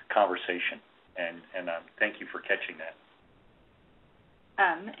of conversation, and thank you for catching that.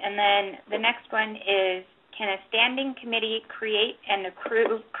 And then the next one is, can a standing committee create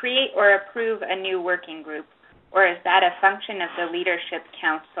or approve a new working group, or is that a function of the Leadership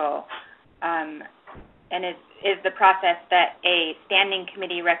Council? And is the process that a standing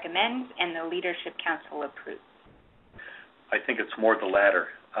committee recommends and the Leadership Council approves? I think it's more the latter.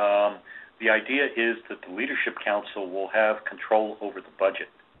 The idea is that the Leadership Council will have control over the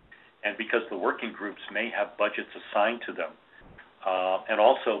budget. And because the working groups may have budgets assigned to them, and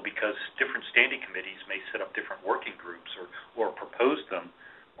also because different standing committees may set up different working groups or propose them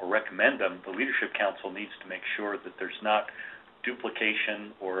or recommend them, the Leadership Council needs to make sure that there's not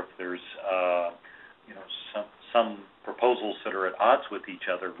duplication, or if there's some proposals that are at odds with each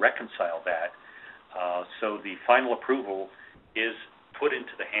other, reconcile that. So the final approval is put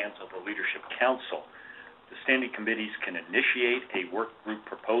into the hands of the Leadership Council. The standing committees can initiate a work group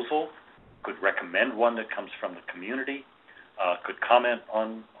proposal, could recommend one that comes from the community, could comment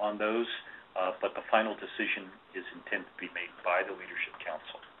on those, but the final decision is intended to be made by the Leadership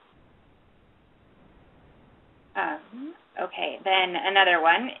Council. Okay, then another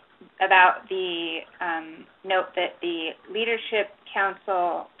one about the note that the Leadership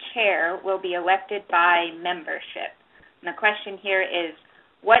Council chair will be elected by membership. And the question here is,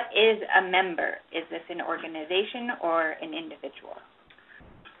 what is a member? Is this an organization or an individual?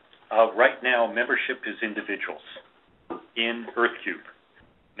 Right now, membership is individuals in EarthCube.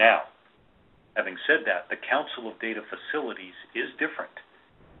 Now, having said that, the Council of Data Facilities is different,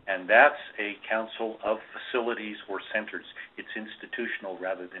 and that's a council of facilities or centers. It's institutional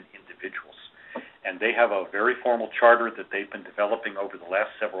rather than individuals. And they have a very formal charter that they've been developing over the last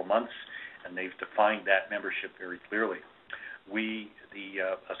several months, and they've defined that membership very clearly. The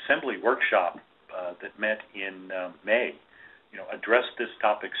assembly workshop that met in May, addressed this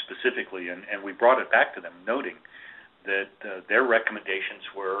topic specifically, and we brought it back to them, noting that their recommendations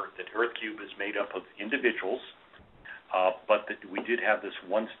were that EarthCube is made up of individuals, but that we did have this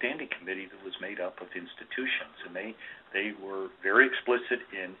one standing committee that was made up of institutions, and they were very explicit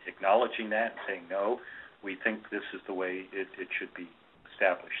in acknowledging that and saying, no, we think this is the way it should be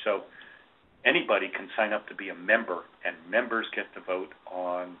established. So anybody can sign up to be a member, and members get to vote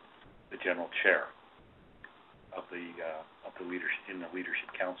on the general chair of the leadership in the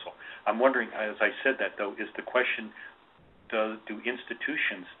Leadership Council. I'm wondering, as I said that though, is the question, do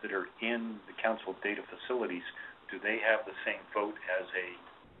institutions that are in the Council of Data Facilities, do they have the same vote as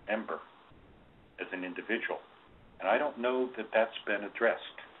a member, as an individual? And I don't know that that's been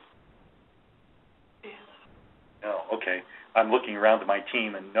addressed. No, okay. I'm looking around to my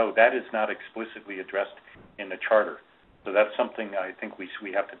team, and no, that is not explicitly addressed in the charter. So that's something I think we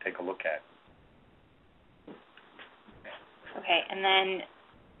have to take a look at. Okay, and then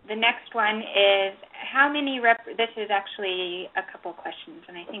the next one is how many this is actually a couple questions,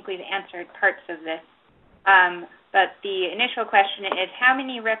 and I think we've answered parts of this. But the initial question is how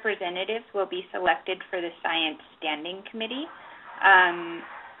many representatives will be selected for the Science Standing Committee?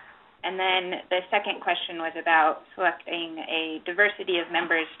 And then the second question was about selecting a diversity of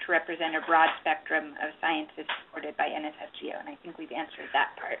members to represent a broad spectrum of sciences supported by NSF/GEO, and I think we've answered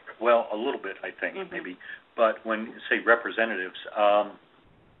that part. Well, a little bit, I think, maybe. But when you say representatives... so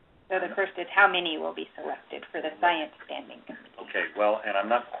the first is how many will be selected for the Science Standing Committee. Okay, well, and I'm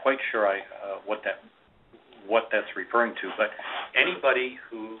not quite sure what that's referring to, but anybody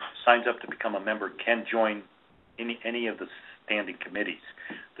who signs up to become a member can join any of the standing committees.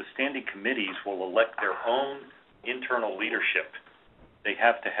 The standing committees will elect their own internal leadership. They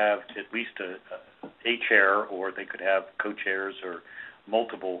have to have at least a chair, or they could have co-chairs or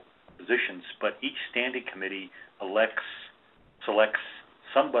multiple positions, but each standing committee selects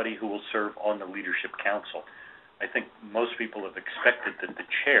somebody who will serve on the leadership council. I think most people have expected that the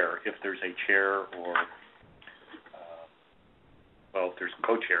chair, if there's a chair or well, if there's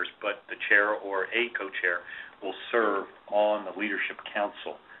co-chairs, but the chair or a co-chair will serve on the leadership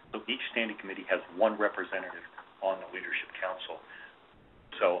council. So each standing committee has one representative on the leadership council.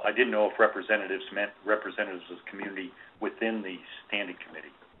 So I didn't know if representatives meant representatives of the community within the standing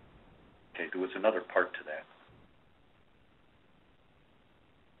committee. Okay, there was another part to that.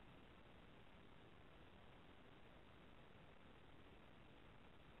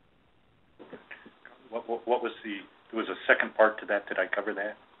 What was there was a second part to that. Did I cover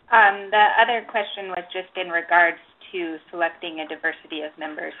that? The other question was just in regards to selecting a diversity of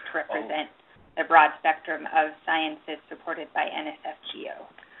members to represent the broad spectrum of sciences supported by NSF/GEO.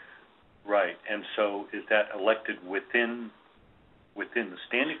 Right, and so is that elected within the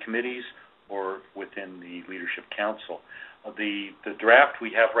standing committees or within the leadership council? The draft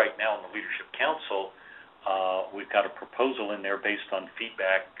we have right now in the leadership council, we've got a proposal in there based on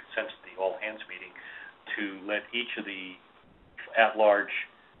feedback since the all-hands meeting to let each of the at-large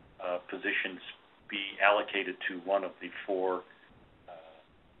positions be allocated to one of the four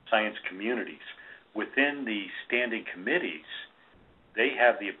science communities. Within the standing committees, they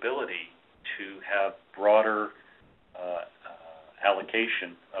have the ability to have broader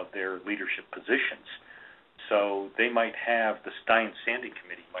allocation of their leadership positions. So they might have, the Science Standing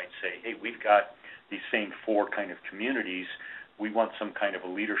Committee might say, hey, we've got these same four kind of communities. We want some kind of a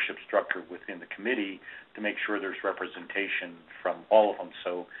leadership structure within the committee to make sure there's representation from all of them.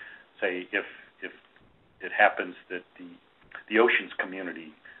 So, say if it happens that the oceans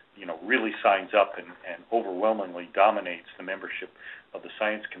community, really signs up and overwhelmingly dominates the membership of the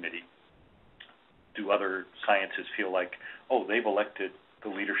science committee, do other sciences feel like, oh, they've elected the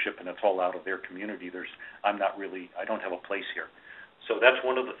leadership and it's all out of their community? I don't have a place here. So that's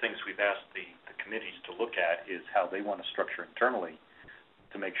one of the things we've asked the committees to look at, is how they want to structure internally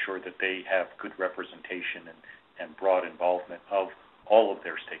to make sure that they have good representation and broad involvement of all of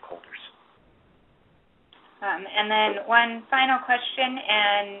their stakeholders. And then one final question,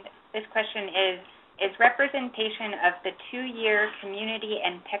 and this question is representation of the 2-year community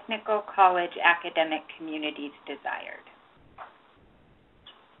and technical college academic communities desired?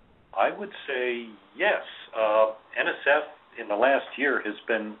 I would say yes. NSF in the last year has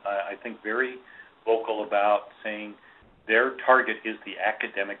been, I think, very vocal about saying their target is the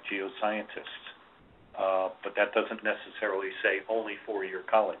academic geoscientists, but that doesn't necessarily say only 4-year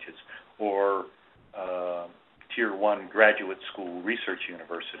colleges or Tier 1 graduate school research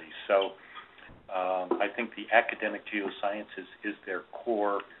universities. So I think the academic geosciences is their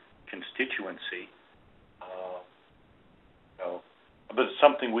core constituency. But it's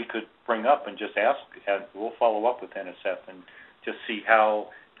something we could bring up and just ask, and we'll follow up with NSF and just see how,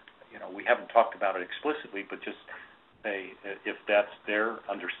 we haven't talked about it explicitly, but just say if that's their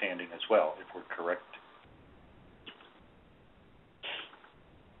understanding as well, if we're correct.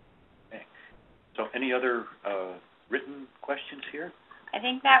 Okay. So any other written questions here? I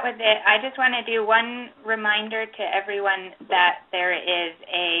think that was it. I just want to do one reminder to everyone that there is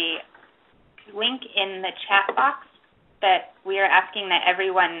a link in the chat box that we are asking that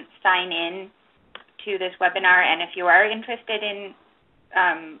everyone sign in to this webinar, and if you are interested in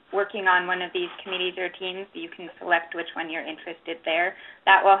working on one of these committees or teams, you can select which one you're interested there.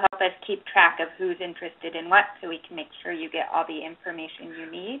 That will help us keep track of who's interested in what, so we can make sure you get all the information you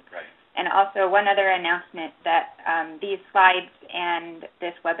need. Right. And also one other announcement that these slides and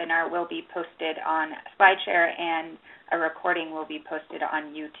this webinar will be posted on SlideShare, and a recording will be posted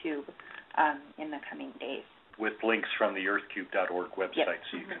on YouTube in the coming days. With links from the earthcube.org website, yep.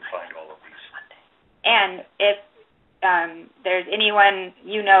 So you can find all of these. And if there's anyone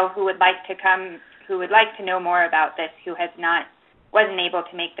you know who would like to come, who would like to know more about this, who wasn't able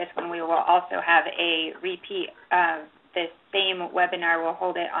to make this one, we will also have a repeat of this same webinar. We'll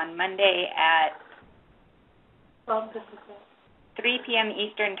hold it on Monday at 3 p.m.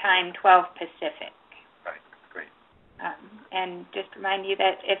 Eastern Time, 12 Pacific. Right, great. And just remind you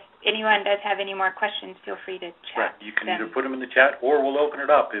that if anyone does have any more questions, feel free to chat. Right, you can either put them in the chat, or we'll open it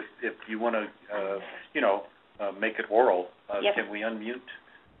up if you want to, make it oral. Yep. Can we unmute?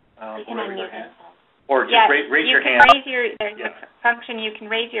 You can unmute it. Or just raise your hand. There's a function you can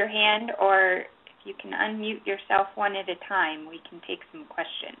raise your hand, or if you can unmute yourself one at a time, we can take some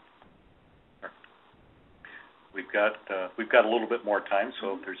questions. We've got a little bit more time,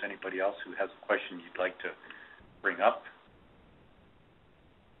 so if there's anybody else who has a question you'd like to bring up.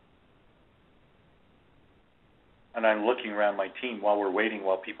 And I'm looking around my team while we're waiting,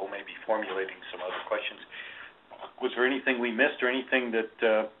 while people may be formulating some other questions. Was there anything we missed, or anything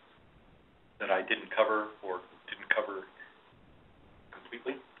that I didn't cover or didn't cover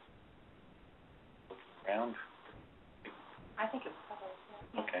completely? Looking around. I think it was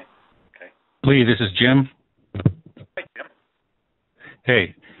covered. Okay. Lee, this is Jim. Hi, Jim.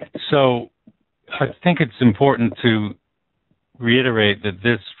 Hey, so I think it's important to reiterate that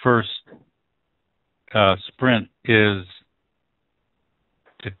this first sprint is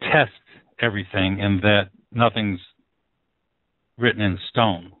to test everything, and that nothing's written in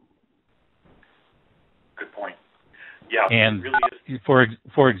stone. Good point. Yeah, and it really is.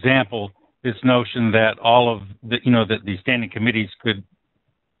 For example, this notion that all of the that the standing committees could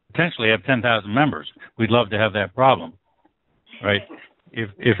potentially have 10,000 members. We'd love to have that problem, right?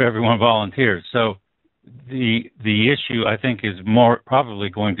 if everyone volunteers. So the issue, I think, is probably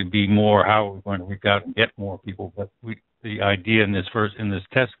going to be more how we're going to reach out and get more people. But the idea in this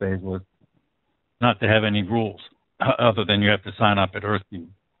test phase was not to have any rules other than you have to sign up at EarthCube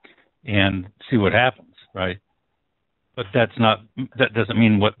and see what happens, right? But that doesn't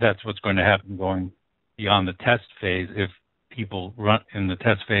mean that's what's going to happen going beyond the test phase. If people run in the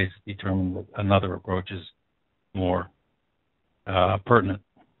test phase determine that another approach is more pertinent.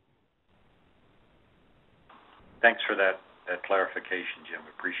 Thanks for that clarification, Jim.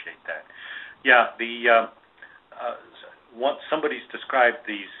 Appreciate that. Yeah, somebody's described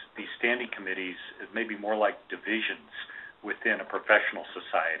these standing committees as maybe more like divisions within a professional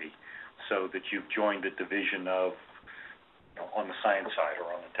society, so that you've joined a division of on the science side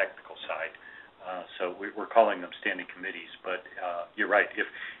or on the technical side. So we're calling them standing committees, but you're right.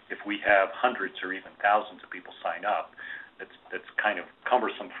 If we have hundreds or even thousands of people sign up, that's kind of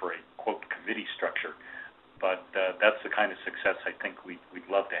cumbersome for a quote committee structure. But that's the kind of success I think we'd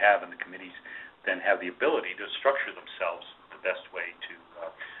love to have, and the committees then have the ability to structure themselves the best way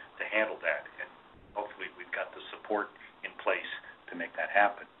to handle that. And hopefully we've got the support in place to make that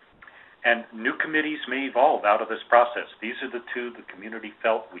happen. And new committees may evolve out of this process. These are the two the community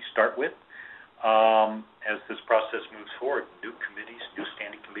felt we start with. As this process moves forward, new committees, new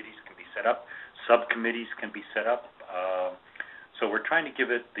standing committees can be set up, subcommittees can be set up. So we're trying to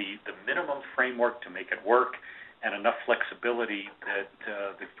give it the minimum framework to make it work, and enough flexibility that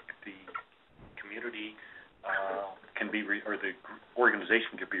the community or the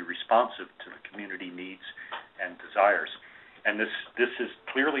organization can be responsive to the community needs and desires. And this is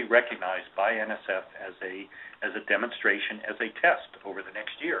clearly recognized by NSF as a demonstration, as a test over the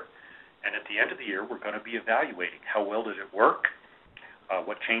next year. And at the end of the year, we're going to be evaluating how well did it work,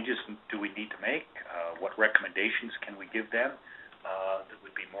 what changes do we need to make, what recommendations can we give them that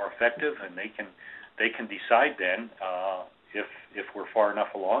would be more effective, and they can decide then if we're far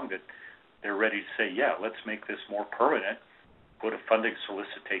enough along that they're ready to say, yeah, let's make this more permanent, put a funding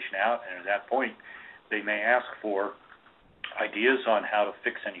solicitation out, and at that point they may ask for ideas on how to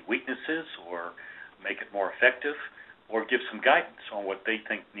fix any weaknesses or make it more effective, or give some guidance on what they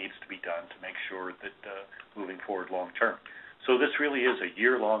think needs to be done to make sure that moving forward long term. So this really is a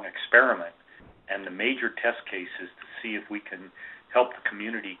year-long experiment, and the major test case is to see if we can help the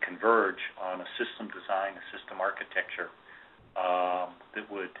community converge on a system design, a system architecture that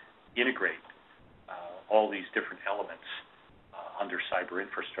would integrate all these different elements under cyber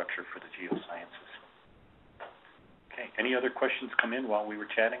infrastructure for the geosciences. Okay. Any other questions come in while we were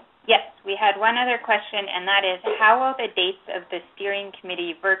chatting? Yes, we had one other question, and that is, how will the dates of the steering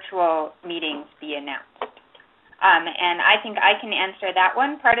committee virtual meetings be announced? And I think I can answer that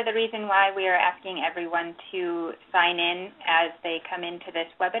one. Part of the reason why we are asking everyone to sign in as they come into this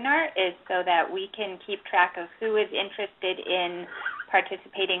webinar is so that we can keep track of who is interested in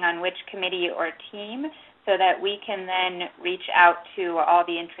participating on which committee or team, so that we can then reach out to all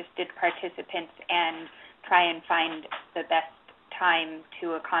the interested participants and try and find the best time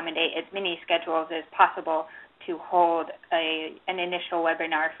to accommodate as many schedules as possible to hold an initial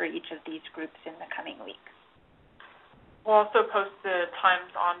webinar for each of these groups in the coming weeks. We'll also post the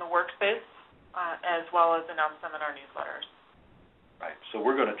times on the workspace as well as announce them in our newsletters. Right. So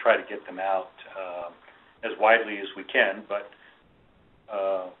we're going to try to get them out as widely as we can, but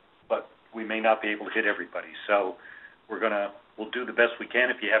we may not be able to hit everybody. So we'll do the best we can.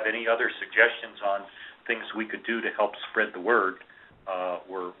 If you have any other suggestions on things we could do to help spread the word,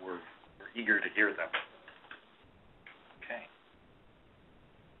 we're eager to hear them. Okay.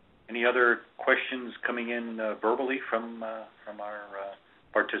 Any other questions coming in verbally from our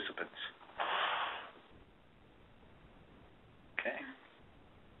participants? Okay.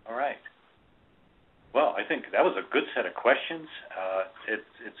 All right. Well, I think that was a good set of questions.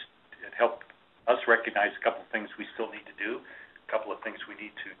 It helped us recognize a couple of things we still need to do, a couple of things we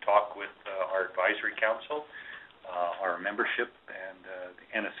need to talk with our advisory council, our membership, and the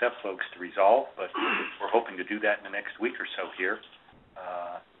NSF folks to resolve, but we're hoping to do that in the next week or so here,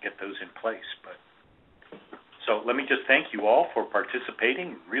 get those in place. So let me just thank you all for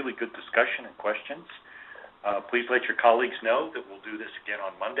participating. Really good discussion and questions. Please let your colleagues know that we'll do this again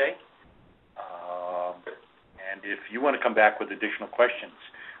on Monday. And if you want to come back with additional questions,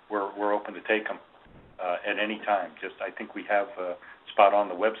 we're open to take them at any time. I think we have a spot on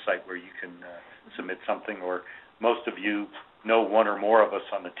the website where you can submit something, or most of you know one or more of us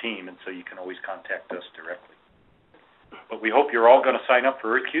on the team, and so you can always contact us directly. But we hope you're all going to sign up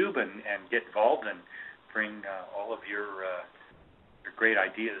for EarthCube and get involved and bring all of your great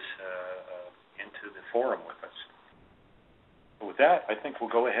ideas into the forum with us. But with that, I think we'll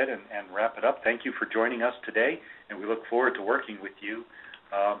go ahead and wrap it up. Thank you for joining us today, and we look forward to working with you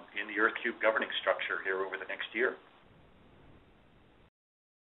in the EarthCube governing structure here over the next year.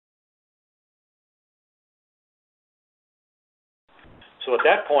 So at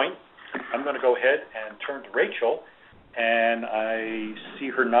that point, I'm going to go ahead and turn to Rachel, and I see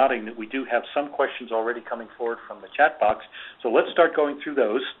her nodding that we do have some questions already coming forward from the chat box. So let's start going through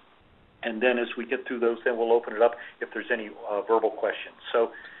those, and then as we get through those, then we'll open it up if there's any verbal questions.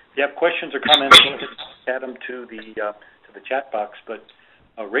 So if you have questions or comments, add them to the chat box. But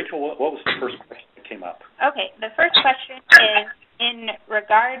Rachel, what was the first question that came up? Okay, the first question is in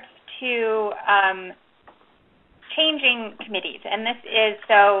regards to changing committees. And this is,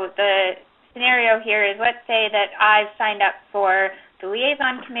 so the scenario here is, let's say that I've signed up for the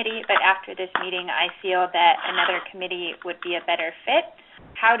Liaison Committee, but after this meeting I feel that another committee would be a better fit.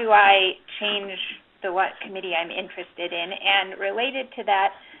 How do I change what committee I'm interested in? And related to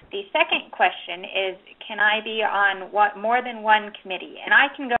that, the second question is, can I be on more than one committee? And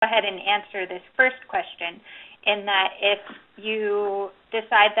I can go ahead and answer this first question in that if you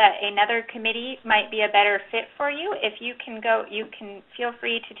decide that another committee might be a better fit for you, if you can feel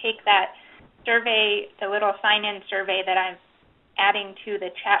free to take that survey, the little sign-in survey that I'm adding to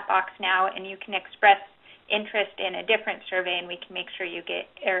the chat box now, and you can express interest in a different survey, and we can make sure you get,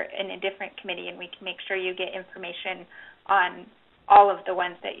 or in a different committee, and we can make sure you get information on all of the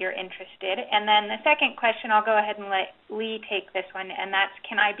ones that you're interested. And then the second question, I'll go ahead and let Lee take this one, and that's,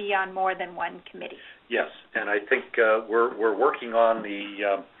 can I be on more than one committee? Yes, and I think we're working on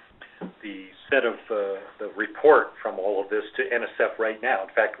the set of the report from all of this to NSF right now.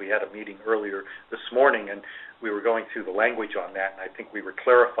 In fact, we had a meeting earlier this morning, and we were going through the language on that, and I think we were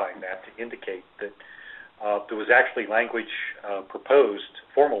clarifying that to indicate that there was actually language proposed,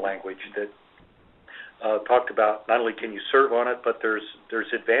 formal language, that talked about not only can you serve on it, but there's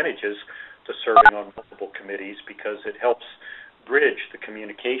advantages to serving on multiple committees because it helps bridge the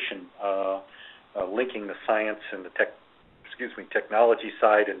communication, linking the science and the technology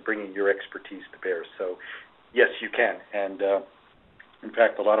side and bringing your expertise to bear. So, yes, you can. And, in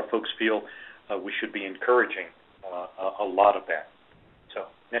fact, a lot of folks feel we should be encouraging a lot of that. So,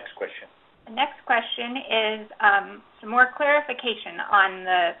 next question. The next question is some more clarification on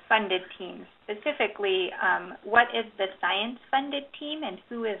the funded teams. Specifically, what is the science-funded team and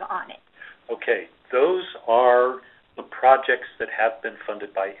who is on it? Okay, those are the projects that have been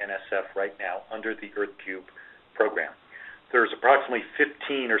funded by NSF right now under the EarthCube program. There's approximately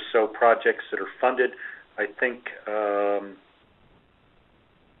 15 or so projects that are funded. I think,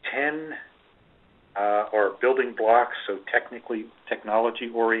 10 are building blocks, so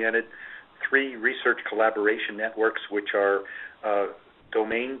technology-oriented, 3 research collaboration networks, which are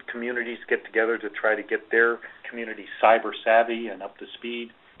domain communities get together to try to get their community cyber savvy and up to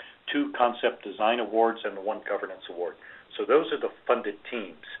speed, 2 concept design awards, and the 1 governance award. So those are the funded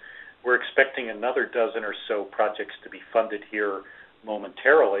teams. We're expecting another dozen or so projects to be funded here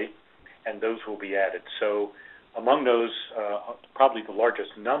momentarily, and those will be added. So among those, probably the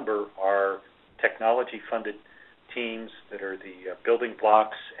largest number are technology-funded teams that are the building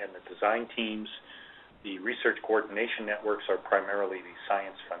blocks and the design teams. The research coordination networks are primarily the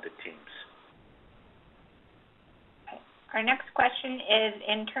science-funded teams. Our next question is,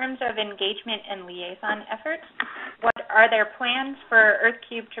 in terms of engagement and liaison efforts, what are their plans for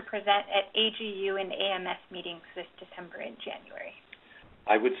EarthCube to present at AGU and AMS meetings this December and January?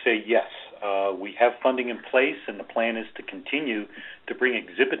 I would say yes. We have funding in place, and the plan is to continue to bring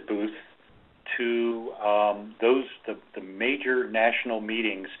exhibit booths to the major national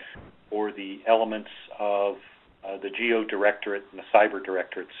meetings for the elements of the Geo Directorate and the Cyber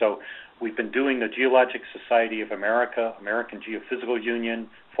Directorate. So we've been doing the Geologic Society of America, American Geophysical Union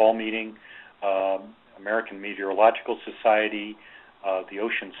fall meeting, American Meteorological Society, the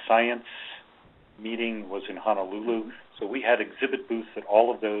Ocean Science meeting was in Honolulu. So we had exhibit booths at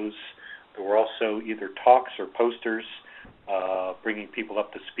all of those. There were also either talks or posters bringing people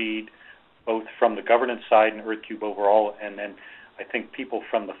up to speed, both from the governance side and EarthCube overall, and then I think people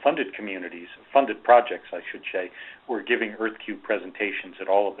from the funded communities, funded projects, I should say, were giving EarthCube presentations at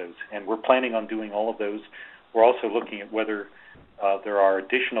all of those. And we're planning on doing all of those. We're also looking at whether there are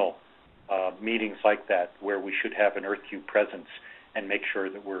additional meetings like that where we should have an EarthCube presence and make sure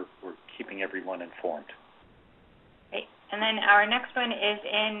that we're keeping everyone informed. Great. And then our next one is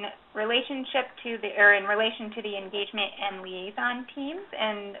in relation to the engagement and liaison teams.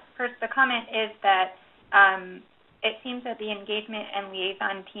 And first, the comment is that it seems that the engagement and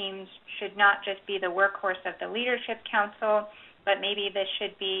liaison teams should not just be the workhorse of the Leadership Council, but maybe this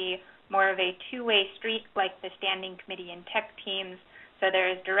should be more of a two-way street like the Standing Committee and Tech teams, so there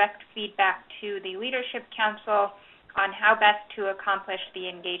is direct feedback to the Leadership Council on how best to accomplish the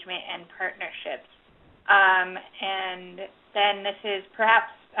engagement and partnerships. And then this is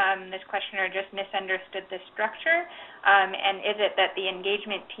perhaps this questioner just misunderstood the structure, and is it that the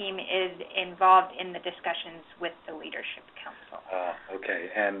engagement team is involved in the discussions with the Leadership Council? Okay,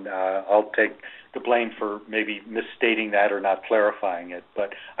 and I'll take the blame for maybe misstating that or not clarifying it, but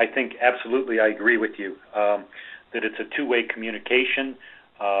I think absolutely I agree with you that it's a two-way communication,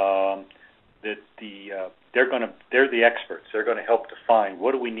 that they're the experts. They're going to help define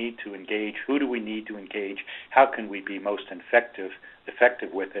what do we need to engage, who do we need to engage, how can we be most effective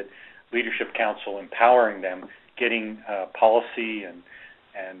with it. Leadership Council empowering them, getting policy and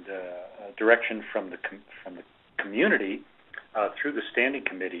direction from the community through the standing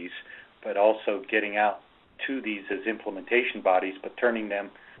committees, but also getting out to these as implementation bodies, but turning them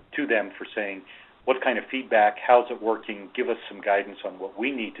to them for saying, what kind of feedback, how's it working, give us some guidance on what we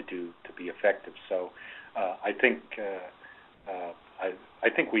need to do to be effective. So I think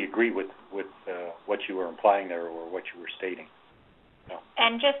we agree with what you were implying there or what you were stating. No.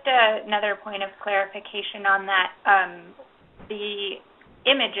 And just another point of clarification on that, the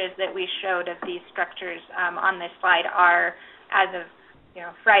images that we showed of these structures on this slide are, as of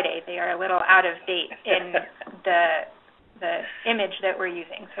Friday, they are a little out of date in the image that we're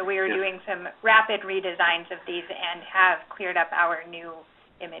using. So we are doing some rapid redesigns of these and have cleared up our new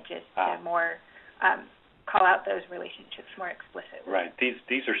images to more call out those relationships more explicitly. Right.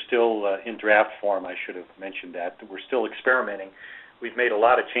 These are still in draft form. I should have mentioned that. We're still experimenting. We've made a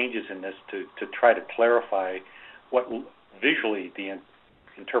lot of changes in this to try to clarify what visually the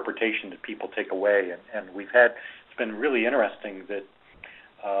interpretation that people take away. And it's been really interesting that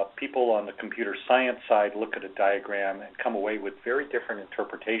people on the computer science side look at a diagram and come away with very different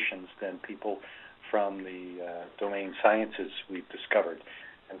interpretations than people from the domain sciences we've discovered.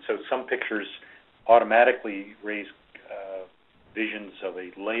 And so some pictures automatically raise visions of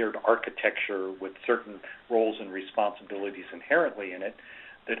a layered architecture with certain roles and responsibilities inherently in it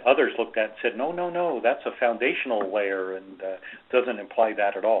that others looked at and said, no, that's a foundational layer and doesn't imply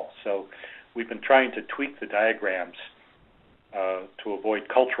that at all. So we've been trying to tweak the diagrams to avoid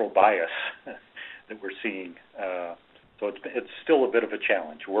cultural bias that we're seeing. So it's still a bit of a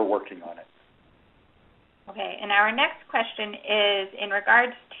challenge. We're working on it. Okay, and our next question is in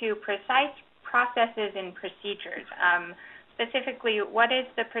regards to precise processes and procedures. Specifically, what is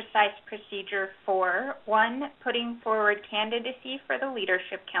the precise procedure for, 1, putting forward candidacy for the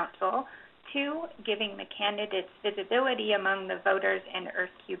Leadership Council, 2, giving the candidates visibility among the voters and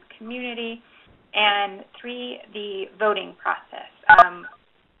EarthCube community, and 3, the voting process.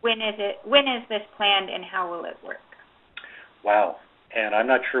 When is this planned and how will it work? Wow. And I'm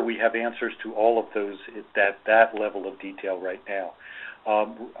not sure we have answers to all of those at that level of detail right now.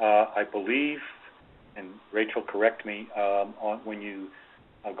 I believe, and Rachel, correct me, when you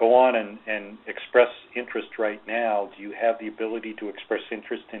go on and express interest right now, do you have the ability to express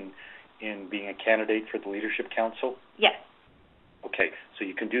interest in being a candidate for the Leadership Council? Yes. Okay, so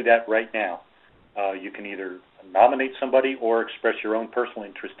you can do that right now. You can either nominate somebody or express your own personal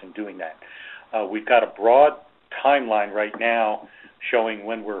interest in doing that. We've got a broad timeline right now showing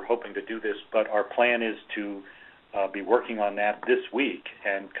when we're hoping to do this, but our plan is to be working on that this week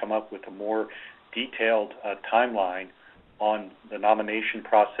and come up with a more detailed timeline on the nomination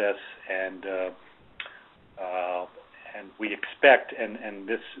process, and we expect, and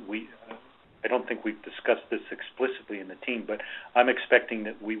this I don't think we've discussed this explicitly in the team, but I'm expecting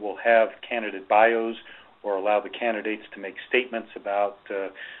that we will have candidate bios or allow the candidates to make statements about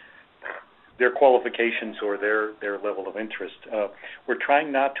their qualifications or their level of interest. We're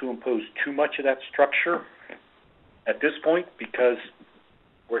trying not to impose too much of that structure at this point because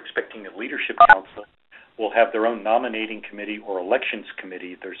we're expecting the Leadership Council will have their own nominating committee or elections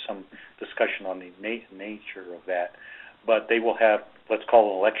committee. There's some discussion on the nature of that, but they will have, let's call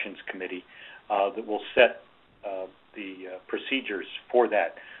it an elections committee, that will set the procedures for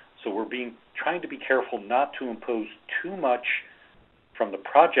that. So we're trying to be careful not to impose too much from the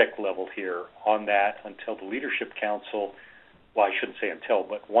project level here on that until the Leadership Council, well, I shouldn't say until,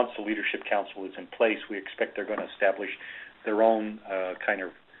 but once the Leadership Council is in place, we expect they're going to establish their own kind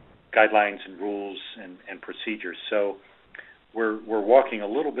of guidelines and rules and procedures. So we're walking a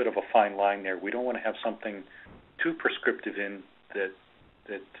little bit of a fine line there. We don't want to have something too prescriptive in that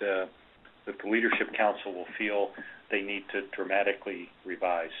the Leadership Council will feel they need to dramatically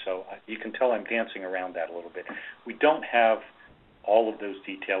revise. So you can tell I'm dancing around that a little bit. We don't have all of those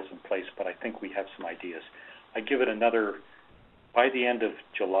details in place, but I think we have some ideas. I give it by the end of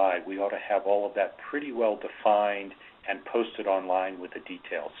July, we ought to have all of that pretty well defined and posted online with the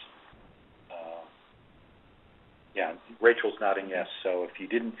details. Yeah, Rachel's nodding yes, so if you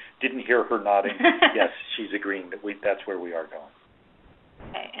didn't hear her nodding, yes, she's agreeing that that's where we are going.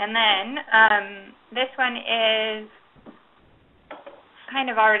 Okay, and then this one is kind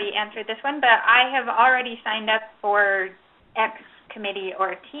of already answered this one, but I have already signed up for X committee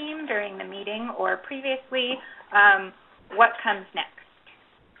or team during the meeting or previously. What comes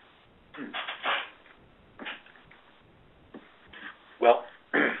next? Well,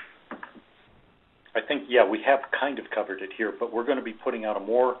 I think, yeah, we have kind of covered it here, but we're going to be putting out a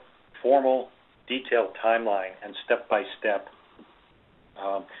more formal, detailed timeline and step-by-step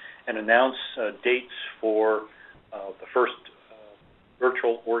and announce dates for the first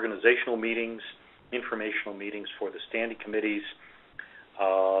virtual organizational meetings, informational meetings for the standing committees,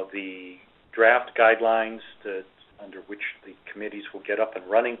 the draft guidelines under which the committees will get up and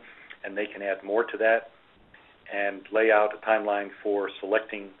running, and they can add more to that, and lay out a timeline for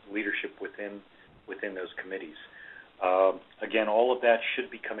selecting leadership within those committees. Again, all of that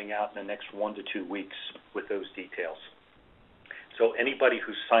should be coming out in the next 1 to 2 weeks with those details. So anybody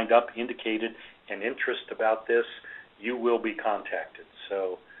who's signed up indicated an interest about this, you will be contacted.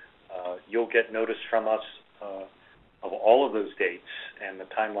 So you'll get notice from us of all of those dates and the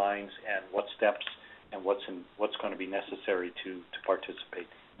timelines and what steps and what's going to be necessary to participate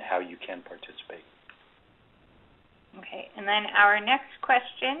and how you can participate. Okay, and then our next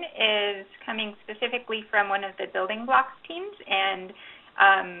question is coming specifically from one of the building blocks teams, and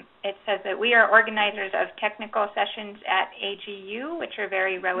it says that we are organizers of technical sessions at AGU, which are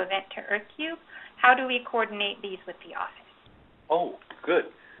very relevant to EarthCube. How do we coordinate these with the office? Oh,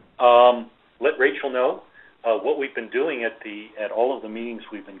 good. Let Rachel know. What we've been doing at all of the meetings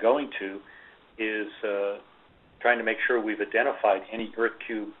we've been going to is trying to make sure we've identified any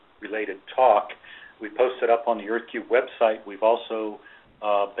EarthCube-related talk. We posted up on the EarthCube website. We've also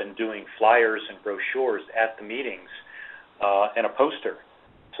been doing flyers and brochures at the meetings and a poster.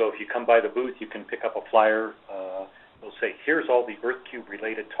 So if you come by the booth, you can pick up a flyer. It'll say, here's all the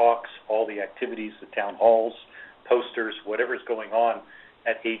EarthCube-related talks, all the activities, the town halls, posters, whatever's going on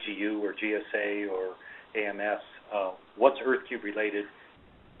at AGU or GSA or AMS. What's EarthCube-related,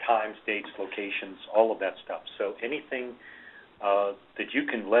 times, dates, locations, all of that stuff. So anything that you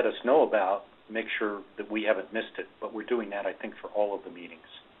can let us know about, make sure that we haven't missed it. But we're doing that, I think, for all of the meetings.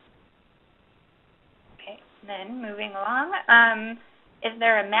 Okay, then moving along, is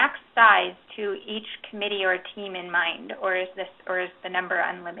there a max size to each committee or team in mind, or is the number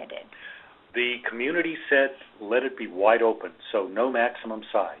unlimited? The community said let it be wide open, so no maximum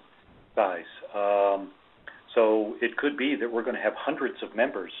size. So it could be that we're going to have hundreds of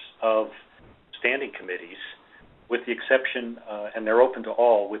members of standing committees, with the exception, and they're open to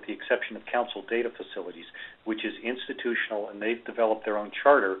all, with the exception of council data facilities, which is institutional, and they've developed their own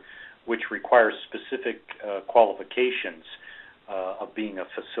charter, which requires specific qualifications of being a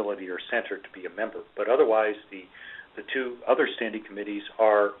facility or center to be a member. But otherwise, the two other standing committees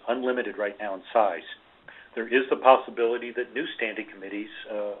are unlimited right now in size. There is the possibility that new standing committees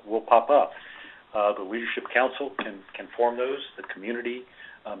will pop up. The Leadership Council can form those. The community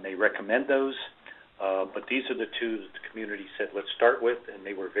may recommend those. But these are the two that the community said let's start with, and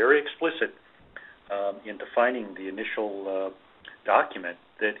they were very explicit in defining the initial document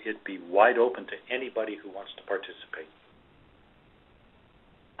that it be wide open to anybody who wants to participate.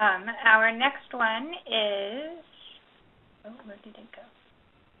 Our next one is, where did it go?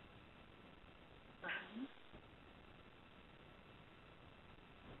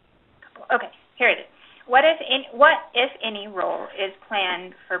 Okay, here it is. What, if any, role is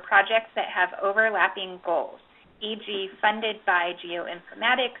planned for projects that have overlapping goals, e.g. funded by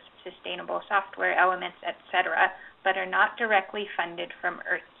geoinformatics, sustainable software elements, etc., but are not directly funded from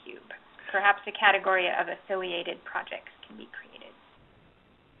EarthCube? Perhaps a category of affiliated projects can be created.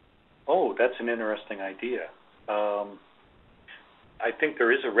 Oh, that's an interesting idea. I think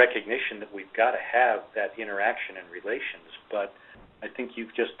there is a recognition that we've got to have that interaction and relations, but I think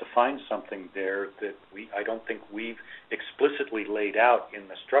you've just defined something there that I don't think we've explicitly laid out in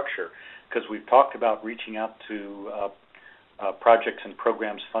the structure, because we've talked about reaching out to projects and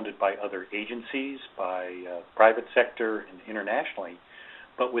programs funded by other agencies, by private sector and internationally,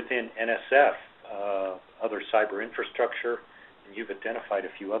 but within NSF, other cyber infrastructure, and you've identified a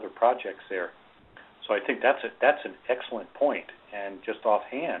few other projects there. So I think that's an excellent point, and just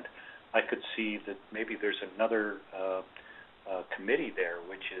offhand, I could see that maybe there's another committee there,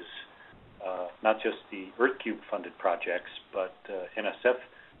 which is not just the EarthCube funded projects, but NSF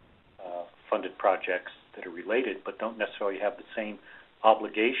funded projects that are related, but don't necessarily have the same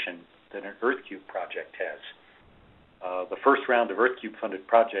obligation that an EarthCube project has. The first round of EarthCube funded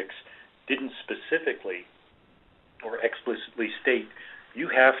projects didn't specifically or explicitly state you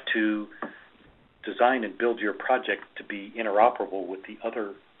have to design and build your project to be interoperable with the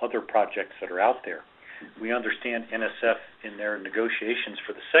other projects that are out there. We understand NSF in their negotiations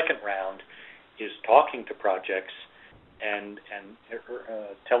for the second round is talking to projects and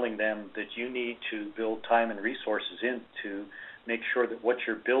telling them that you need to build time and resources in to make sure that what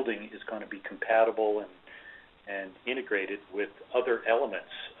you're building is going to be compatible and integrated with other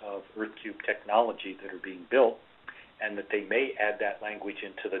elements of EarthCube technology that are being built, and that they may add that language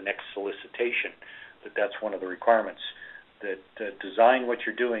into the next solicitation, that's one of the requirements, that design what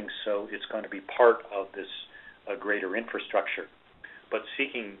you're doing so it's going to be part of this greater infrastructure. But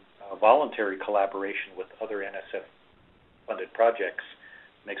seeking voluntary collaboration with other NSF-funded projects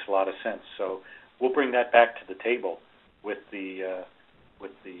makes a lot of sense. So we'll bring that back to the table with the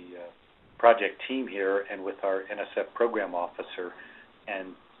project team here and with our NSF program officer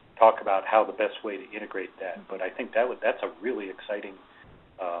and talk about how the best way to integrate that. But I think that's a really exciting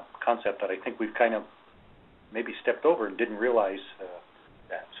concept that I think we've kind of maybe stepped over and didn't realize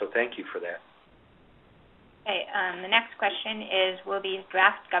that. So thank you for that. Okay, the next question is, will these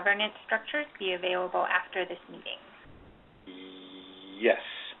draft governance structures be available after this meeting? Yes.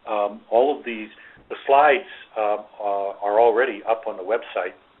 All of the slides are already up on the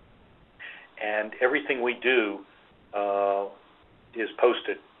website, and everything we do is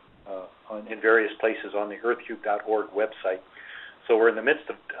posted in various places on the earthcube.org website. So we're in the midst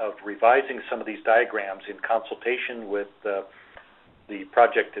of revising some of these diagrams in consultation with the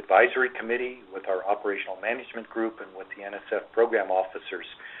Project Advisory Committee, with our Operational Management Group, and with the NSF program officers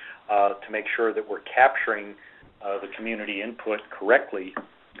to make sure that we're capturing the community input correctly.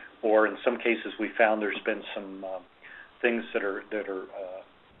 Or in some cases we found there's been some things that are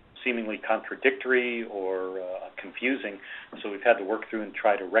seemingly contradictory or confusing, so we've had to work through and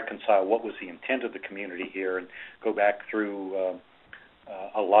try to reconcile what was the intent of the community here and go back through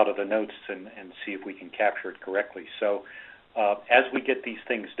a lot of the notes and see if we can capture it correctly. So as we get these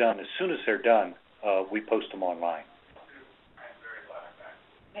things done, as soon as they're done, we post them online.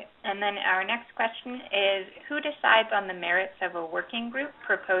 Okay. And then our next question is, who decides on the merits of a working group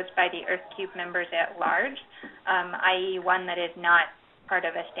proposed by the EarthCube members at large, i.e. one that is not part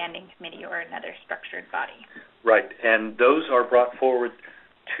of a standing committee or another structured body? Right, and those are brought forward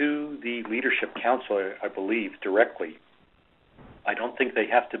to the Leadership Council, I believe, directly. I don't think they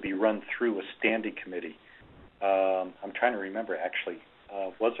have to be run through a standing committee. I'm trying to remember, actually.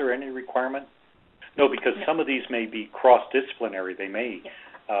 Was there any requirement? No, because some of these may be cross-disciplinary. They may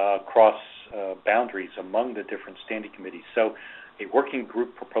cross boundaries among the different standing committees. So a working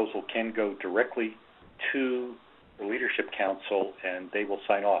group proposal can go directly to the Leadership Council, and they will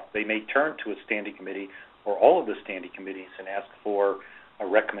sign off. They may turn to a standing committee or all of the standing committees and ask for a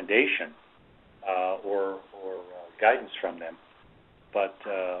recommendation or guidance from them. But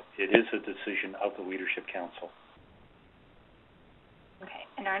it is a decision of the Leadership Council. Okay,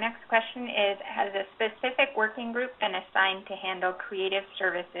 and our next question is, has a specific working group been assigned to handle creative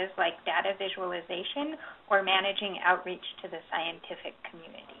services like data visualization or managing outreach to the scientific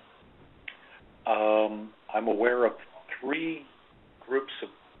community? I'm aware of 3 groups of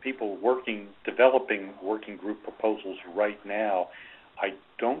people developing working group proposals right now. I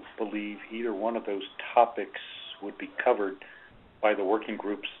don't believe either one of those topics would be covered by the working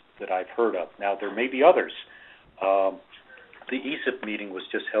groups that I've heard of. Now, there may be others. The ESIP meeting was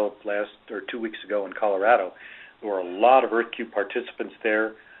just held 2 weeks ago in Colorado. There were a lot of EarthCube participants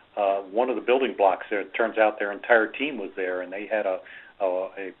there. One of the building blocks there, it turns out their entire team was there, and they had a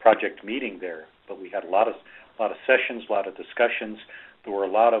project meeting there. But we had a lot of sessions, a lot of discussions. There were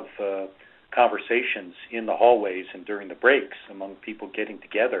a lot of conversations in the hallways and during the breaks among people getting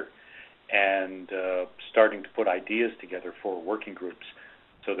together and starting to put ideas together for working groups.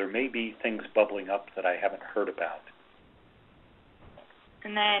 So there may be things bubbling up that I haven't heard about.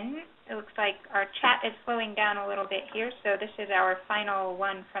 And then it looks like our chat is slowing down a little bit here, so this is our final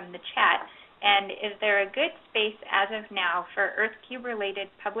one from the chat. And is there a good space as of now for EarthCube-related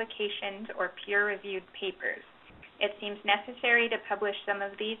publications or peer-reviewed papers? It seems necessary to publish some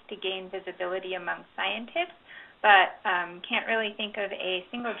of these to gain visibility among scientists, but can't really think of a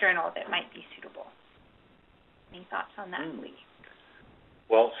single journal that might be suitable. Any thoughts on that, Lee?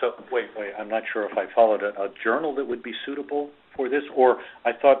 Well, so wait, I'm not sure if I followed it. A journal that would be suitable for this? Or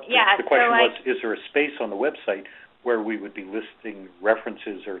I thought the question was, is there a space on the website where we would be listing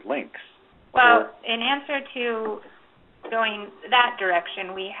references or links? Well, in answer to going that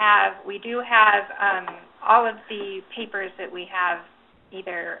direction, we do have all of the papers that we have,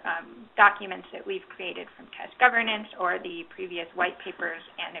 either documents that we've created from test governance or the previous white papers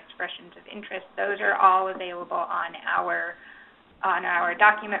and expressions of interest. Those are all available on our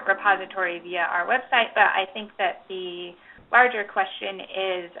document repository via our website. But I think that the larger question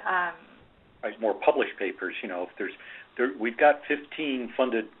is more published papers. You know, if we've got 15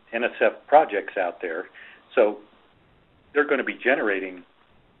 funded NSF projects out there, so they're going to be generating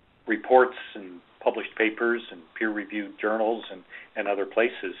reports and published papers and peer-reviewed journals and other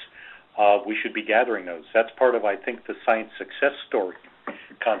places. We should be gathering those. That's part of, I think, the science success story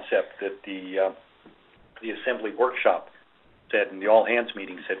concept that the assembly workshop said, and the all-hands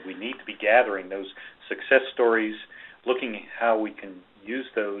meeting said, we need to be gathering those success stories, looking at how we can use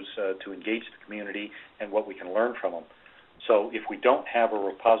those to engage the community and what we can learn from them. So if we don't have a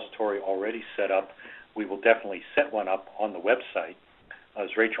repository already set up, we will definitely set one up on the website. As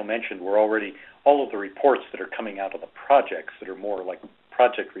Rachel mentioned, we're already, all of the reports that are coming out of the projects that are more like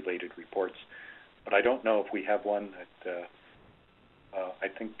project-related reports, but I don't know if we have one that, I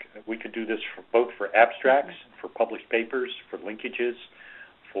think we could do this for both for abstracts, for published papers, for linkages,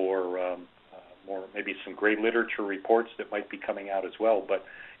 for more maybe some great literature reports that might be coming out as well. But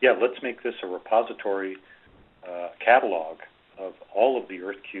yeah, let's make this a repository catalog of all of the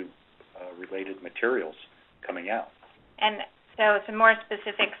EarthCube related materials coming out. And so some more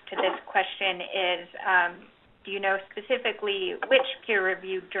specifics to this question is, do you know specifically which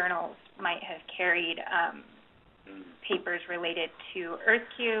peer-reviewed journals might have carried papers related to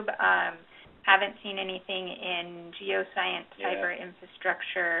EarthCube? Haven't seen anything in geoscience, cyber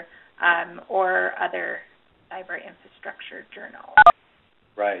infrastructure, or other cyber infrastructure journals.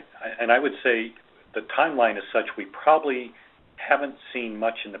 Right, and I would say the timeline is such we probably haven't seen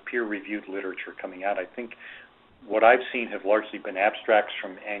much in the peer-reviewed literature coming out. I think what I've seen have largely been abstracts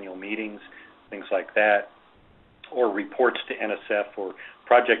from annual meetings, things like that, or reports to NSF or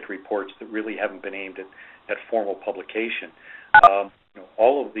project reports that really haven't been aimed at formal publication.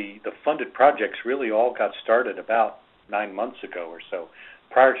 All of the funded projects really all got started about 9 months ago or so.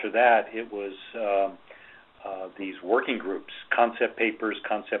 Prior to that, it was these working groups, concept papers,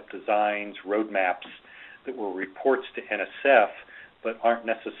 concept designs, roadmaps that were reports to NSF but aren't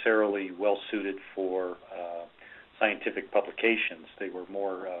necessarily well-suited for scientific publications. They were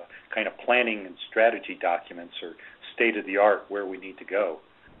more kind of planning and strategy documents or state-of-the-art where we need to go.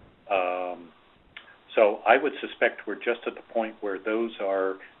 So I would suspect we're just at the point where those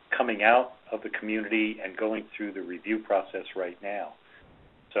are coming out of the community and going through the review process right now.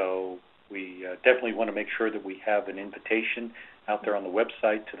 So we definitely want to make sure that we have an invitation out there on the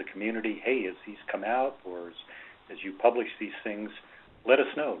website to the community, hey, as these come out or as you publish these things, let us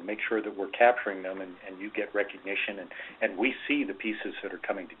know. Make sure that we're capturing them and you get recognition and we see the pieces that are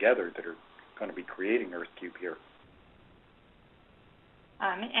coming together that are going to be creating EarthCube here.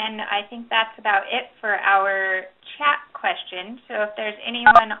 And I think that's about it for our chat questions. So if there's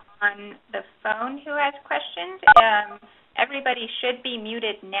anyone on the phone who has questions, everybody should be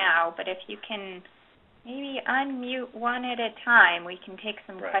muted now, but if you can maybe unmute one at a time, we can take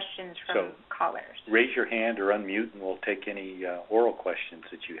some questions from callers. Raise your hand or unmute, and we'll take any oral questions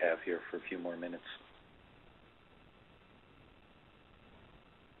that you have here for a few more minutes.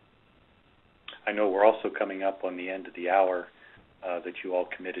 I know we're also coming up on the end of the hour that you all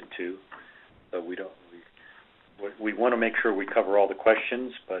committed to, so we want to make sure we cover all the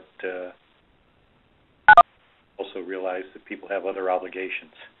questions, but also realize that people have other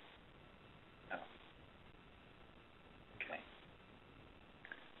obligations. Okay.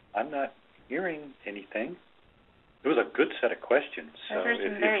 I'm not hearing anything. It was a good set of questions. Those are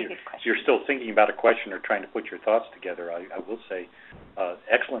some very good questions. If you're still thinking about a question or trying to put your thoughts together, I will say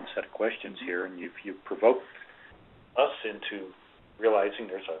excellent set of questions here, and you've provoked us into realizing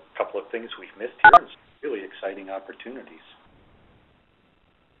there's a couple of things we've missed here and some really exciting opportunities.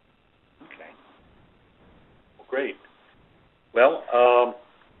 Okay. Well, great. Well,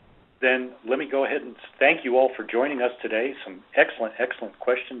 then let me go ahead and thank you all for joining us today. Some excellent, excellent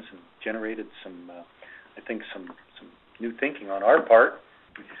questions and generated some, I think, some new thinking on our part.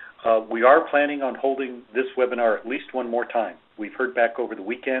 We are planning on holding this webinar at least one more time. We've heard back over the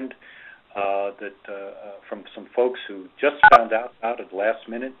weekend from some folks who just found out at the last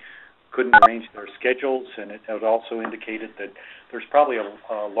minute, couldn't arrange their schedules, and it also indicated that there's probably a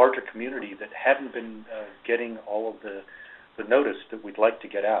larger community that hadn't been getting all of the notice that we'd like to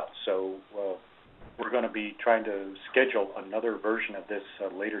get out. So we're going to be trying to schedule another version of this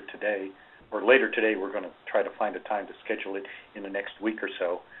later today, or later today we're going to try to find a time to schedule it in the next week or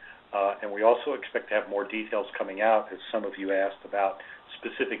so. And we also expect to have more details coming out, as some of you asked, about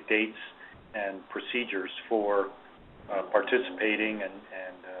specific dates and procedures for participating and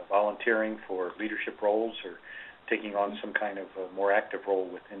volunteering for leadership roles or taking on some kind of more active role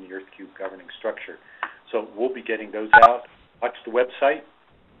within the EarthCube governing structure. So we'll be getting those out. Watch the website,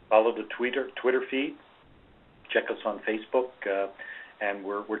 follow the Twitter feed, check us on Facebook, and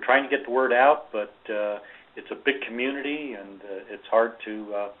we're trying to get the word out, but it's a big community, and it's hard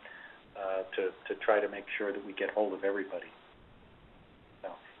to try to make sure that we get hold of everybody. So,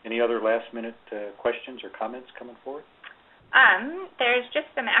 any other last-minute questions or comments coming forward? There's just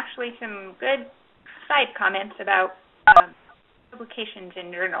some good side comments about publications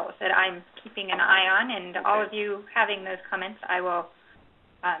in journals that I'm keeping an eye on, and all of you having those comments, I will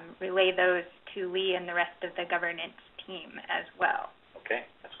relay those to Lee and the rest of the governance team as well. Okay,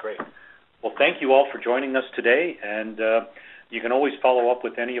 that's great. Well, thank you all for joining us today, and you can always follow up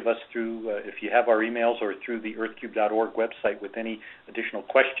with any of us through, if you have our emails, or through the earthcube.org website with any additional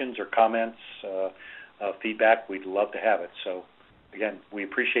questions or comments, feedback. We'd love to have it. So, again, we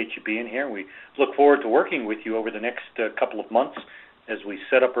appreciate you being here. We look forward to working with you over the next couple of months as we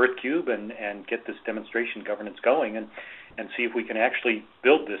set up EarthCube and get this demonstration governance going and see if we can actually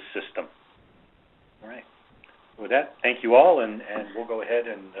build this system. All right. With that, thank you all, and we'll go ahead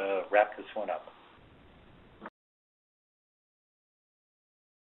and wrap this one up.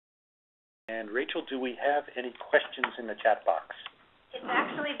 And Rachel, do we have any questions in the chat box? It's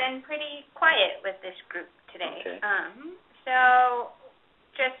actually been pretty quiet with this group today. Okay. So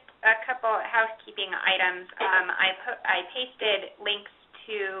just a couple housekeeping items. I pasted links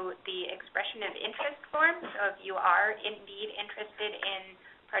to the expression of interest form, so if you are indeed interested in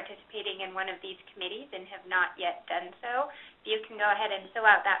participating in one of these committees and have not yet done so, you can go ahead and fill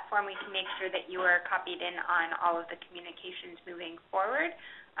out that form. We can make sure that you are copied in on all of the communications moving forward.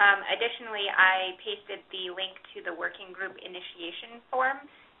 Additionally, I pasted the link to the working group initiation form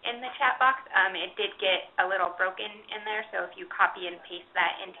in the chat box. It did get a little broken in there, so if you copy and paste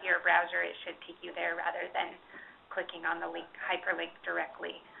that into your browser, it should take you there rather than clicking on the link, hyperlink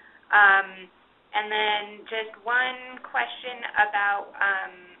directly. And then just one question about,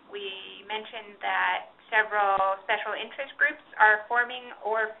 we mentioned that several special interest groups are forming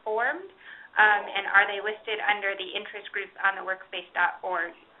or formed, and are they listed under the interest groups on the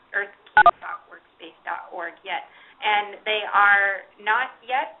workspace.org, earthcube.workspace.org yet? And they are not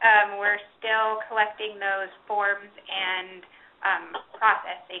yet. We're still collecting those forms and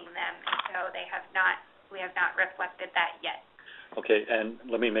processing them, so we have not reflected that yet. Okay, and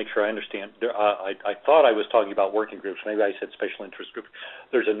let me make sure I understand. I thought I was talking about working groups. Maybe I said special interest groups.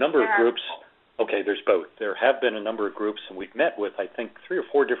 There's a number of groups. Okay, there's both. There have been a number of groups, and we've met with, I think, 3 or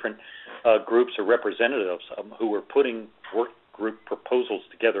 4 different groups or representatives who are putting work group proposals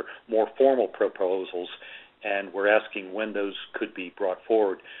together, more formal proposals, and we're asking when those could be brought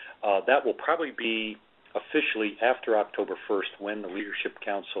forward. That will probably be officially after October 1st, when the Leadership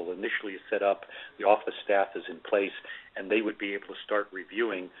Council initially is set up, the office staff is in place, and they would be able to start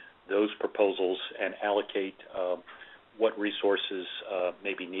reviewing those proposals and allocate what resources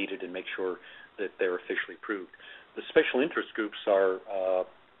may be needed and make sure that they're officially approved. The special interest groups are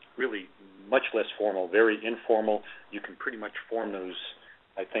really much less formal, very informal. You can pretty much form those,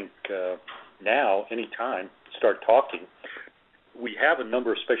 I think, now, anytime, start talking. We have a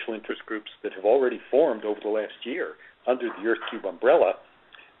number of special interest groups that have already formed over the last year under the EarthCube umbrella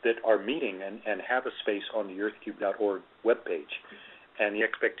that are meeting and have a space on the earthcube.org webpage. And the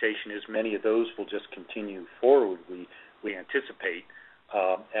expectation is many of those will just continue forward, we anticipate,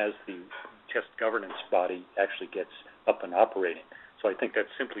 as the test governance body actually gets up and operating. So I think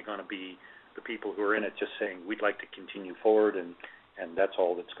that's simply going to be the people who are in it just saying, we'd like to continue forward, and that's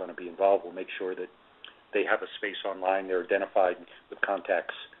all that's going to be involved. We'll make sure that they have a space online, they're identified with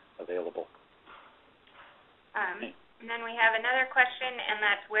contacts available. And then we have another question, and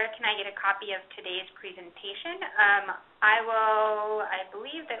that's, where can I get a copy of today's presentation? I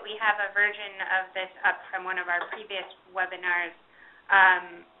believe that we have a version of this up from one of our previous webinars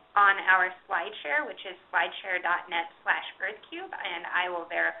on our SlideShare, which is slideshare.net/EarthCube, and I will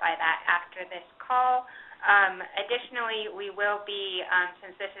verify that after this call. Additionally, we will be,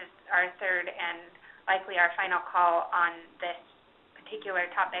 since this is our third and likely our final call on this particular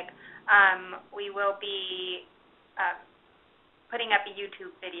topic, we will be putting up a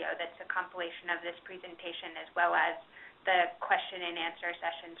YouTube video that's a compilation of this presentation, as well as the question and answer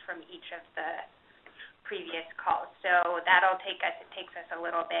sessions from each of the previous calls. So that'll take us, it takes us a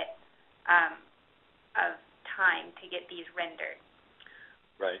little bit of time to get these rendered.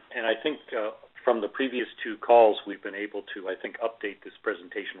 Right, and I think from the previous 2 calls, we've been able to, I think, update this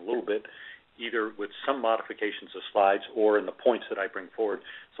presentation a little bit, either with some modifications of slides or in the points that I bring forward.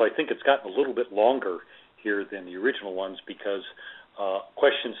 So I think it's gotten a little bit longer here than the original ones, because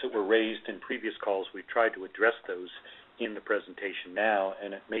questions that were raised in previous calls, we've tried to address those in the presentation now,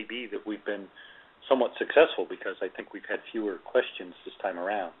 and it may be that we've been somewhat successful, because I think we've had fewer questions this time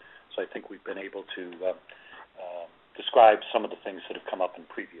around. So I think we've been able to describe some of the things that have come up in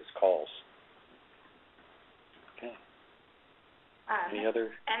previous calls. Okay. Any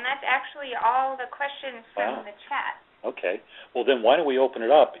other? And that's actually all the questions from the chat. Okay. Well, then why don't we open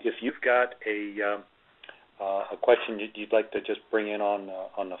it up? If you've got a question you'd like to just bring in on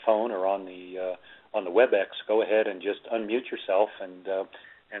the phone or on the WebEx, go ahead and just unmute yourself and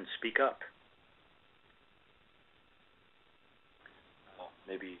speak up.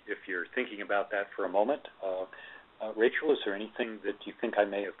 Maybe if you're thinking about that for a moment, Rachel, is there anything that you think I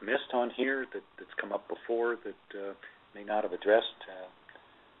may have missed on here that's come up before that may not have addressed? I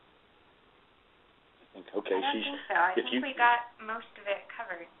think, okay, I don't think so. I think we got most of it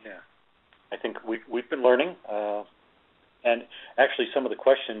covered. Yeah. I think we've been learning, and actually some of the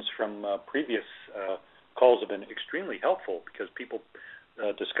questions from previous calls have been extremely helpful, because people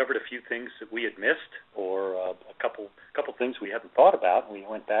discovered a few things that we had missed, or a couple things we hadn't thought about, and we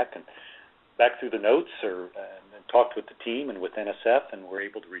went back through the notes and talked with the team and with NSF, and were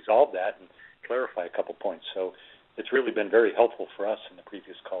able to resolve that and clarify a couple points. So it's really been very helpful for us in the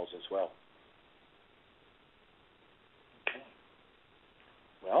previous calls as well. Okay.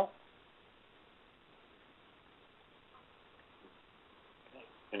 Well.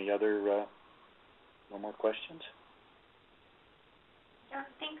 Any other, no more questions? I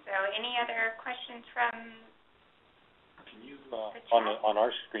don't think so. Any other questions from Can you, the chat? on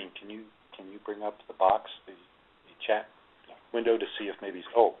our screen, can you bring up the box, the chat window, to see if maybe,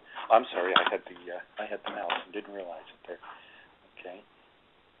 oh, I'm sorry, I had the mouse and didn't realize it there. Okay.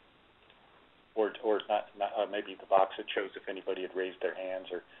 Or not maybe the box that shows if anybody had raised their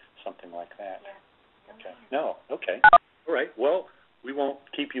hands or something like that. Yeah. Okay. No, okay. All right, well, we won't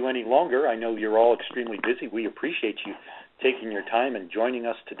keep you any longer. I know you're all extremely busy. We appreciate you taking your time and joining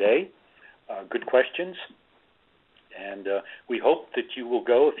us today. Good questions. And we hope that you will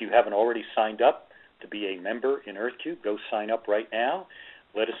go, if you haven't already signed up to be a member in EarthCube, go sign up right now.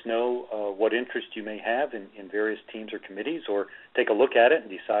 Let us know what interest you may have in various teams or committees, or take a look at it and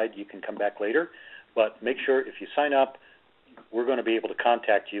decide you can come back later. But make sure if you sign up, we're going to be able to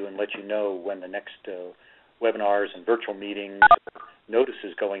contact you and let you know when the next webinars and virtual meetings,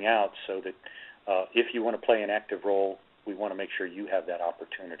 notices going out, so that if you want to play an active role, we want to make sure you have that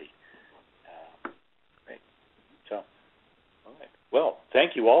opportunity. Great. So, all Well,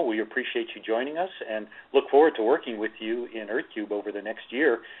 thank you all. We appreciate you joining us and look forward to working with you in EarthCube over the next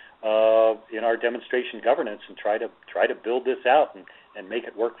year in our demonstration governance and try to build this out and make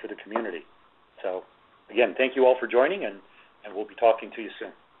it work for the community. So, again, thank you all for joining, and we'll be talking to you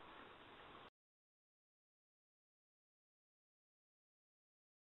soon.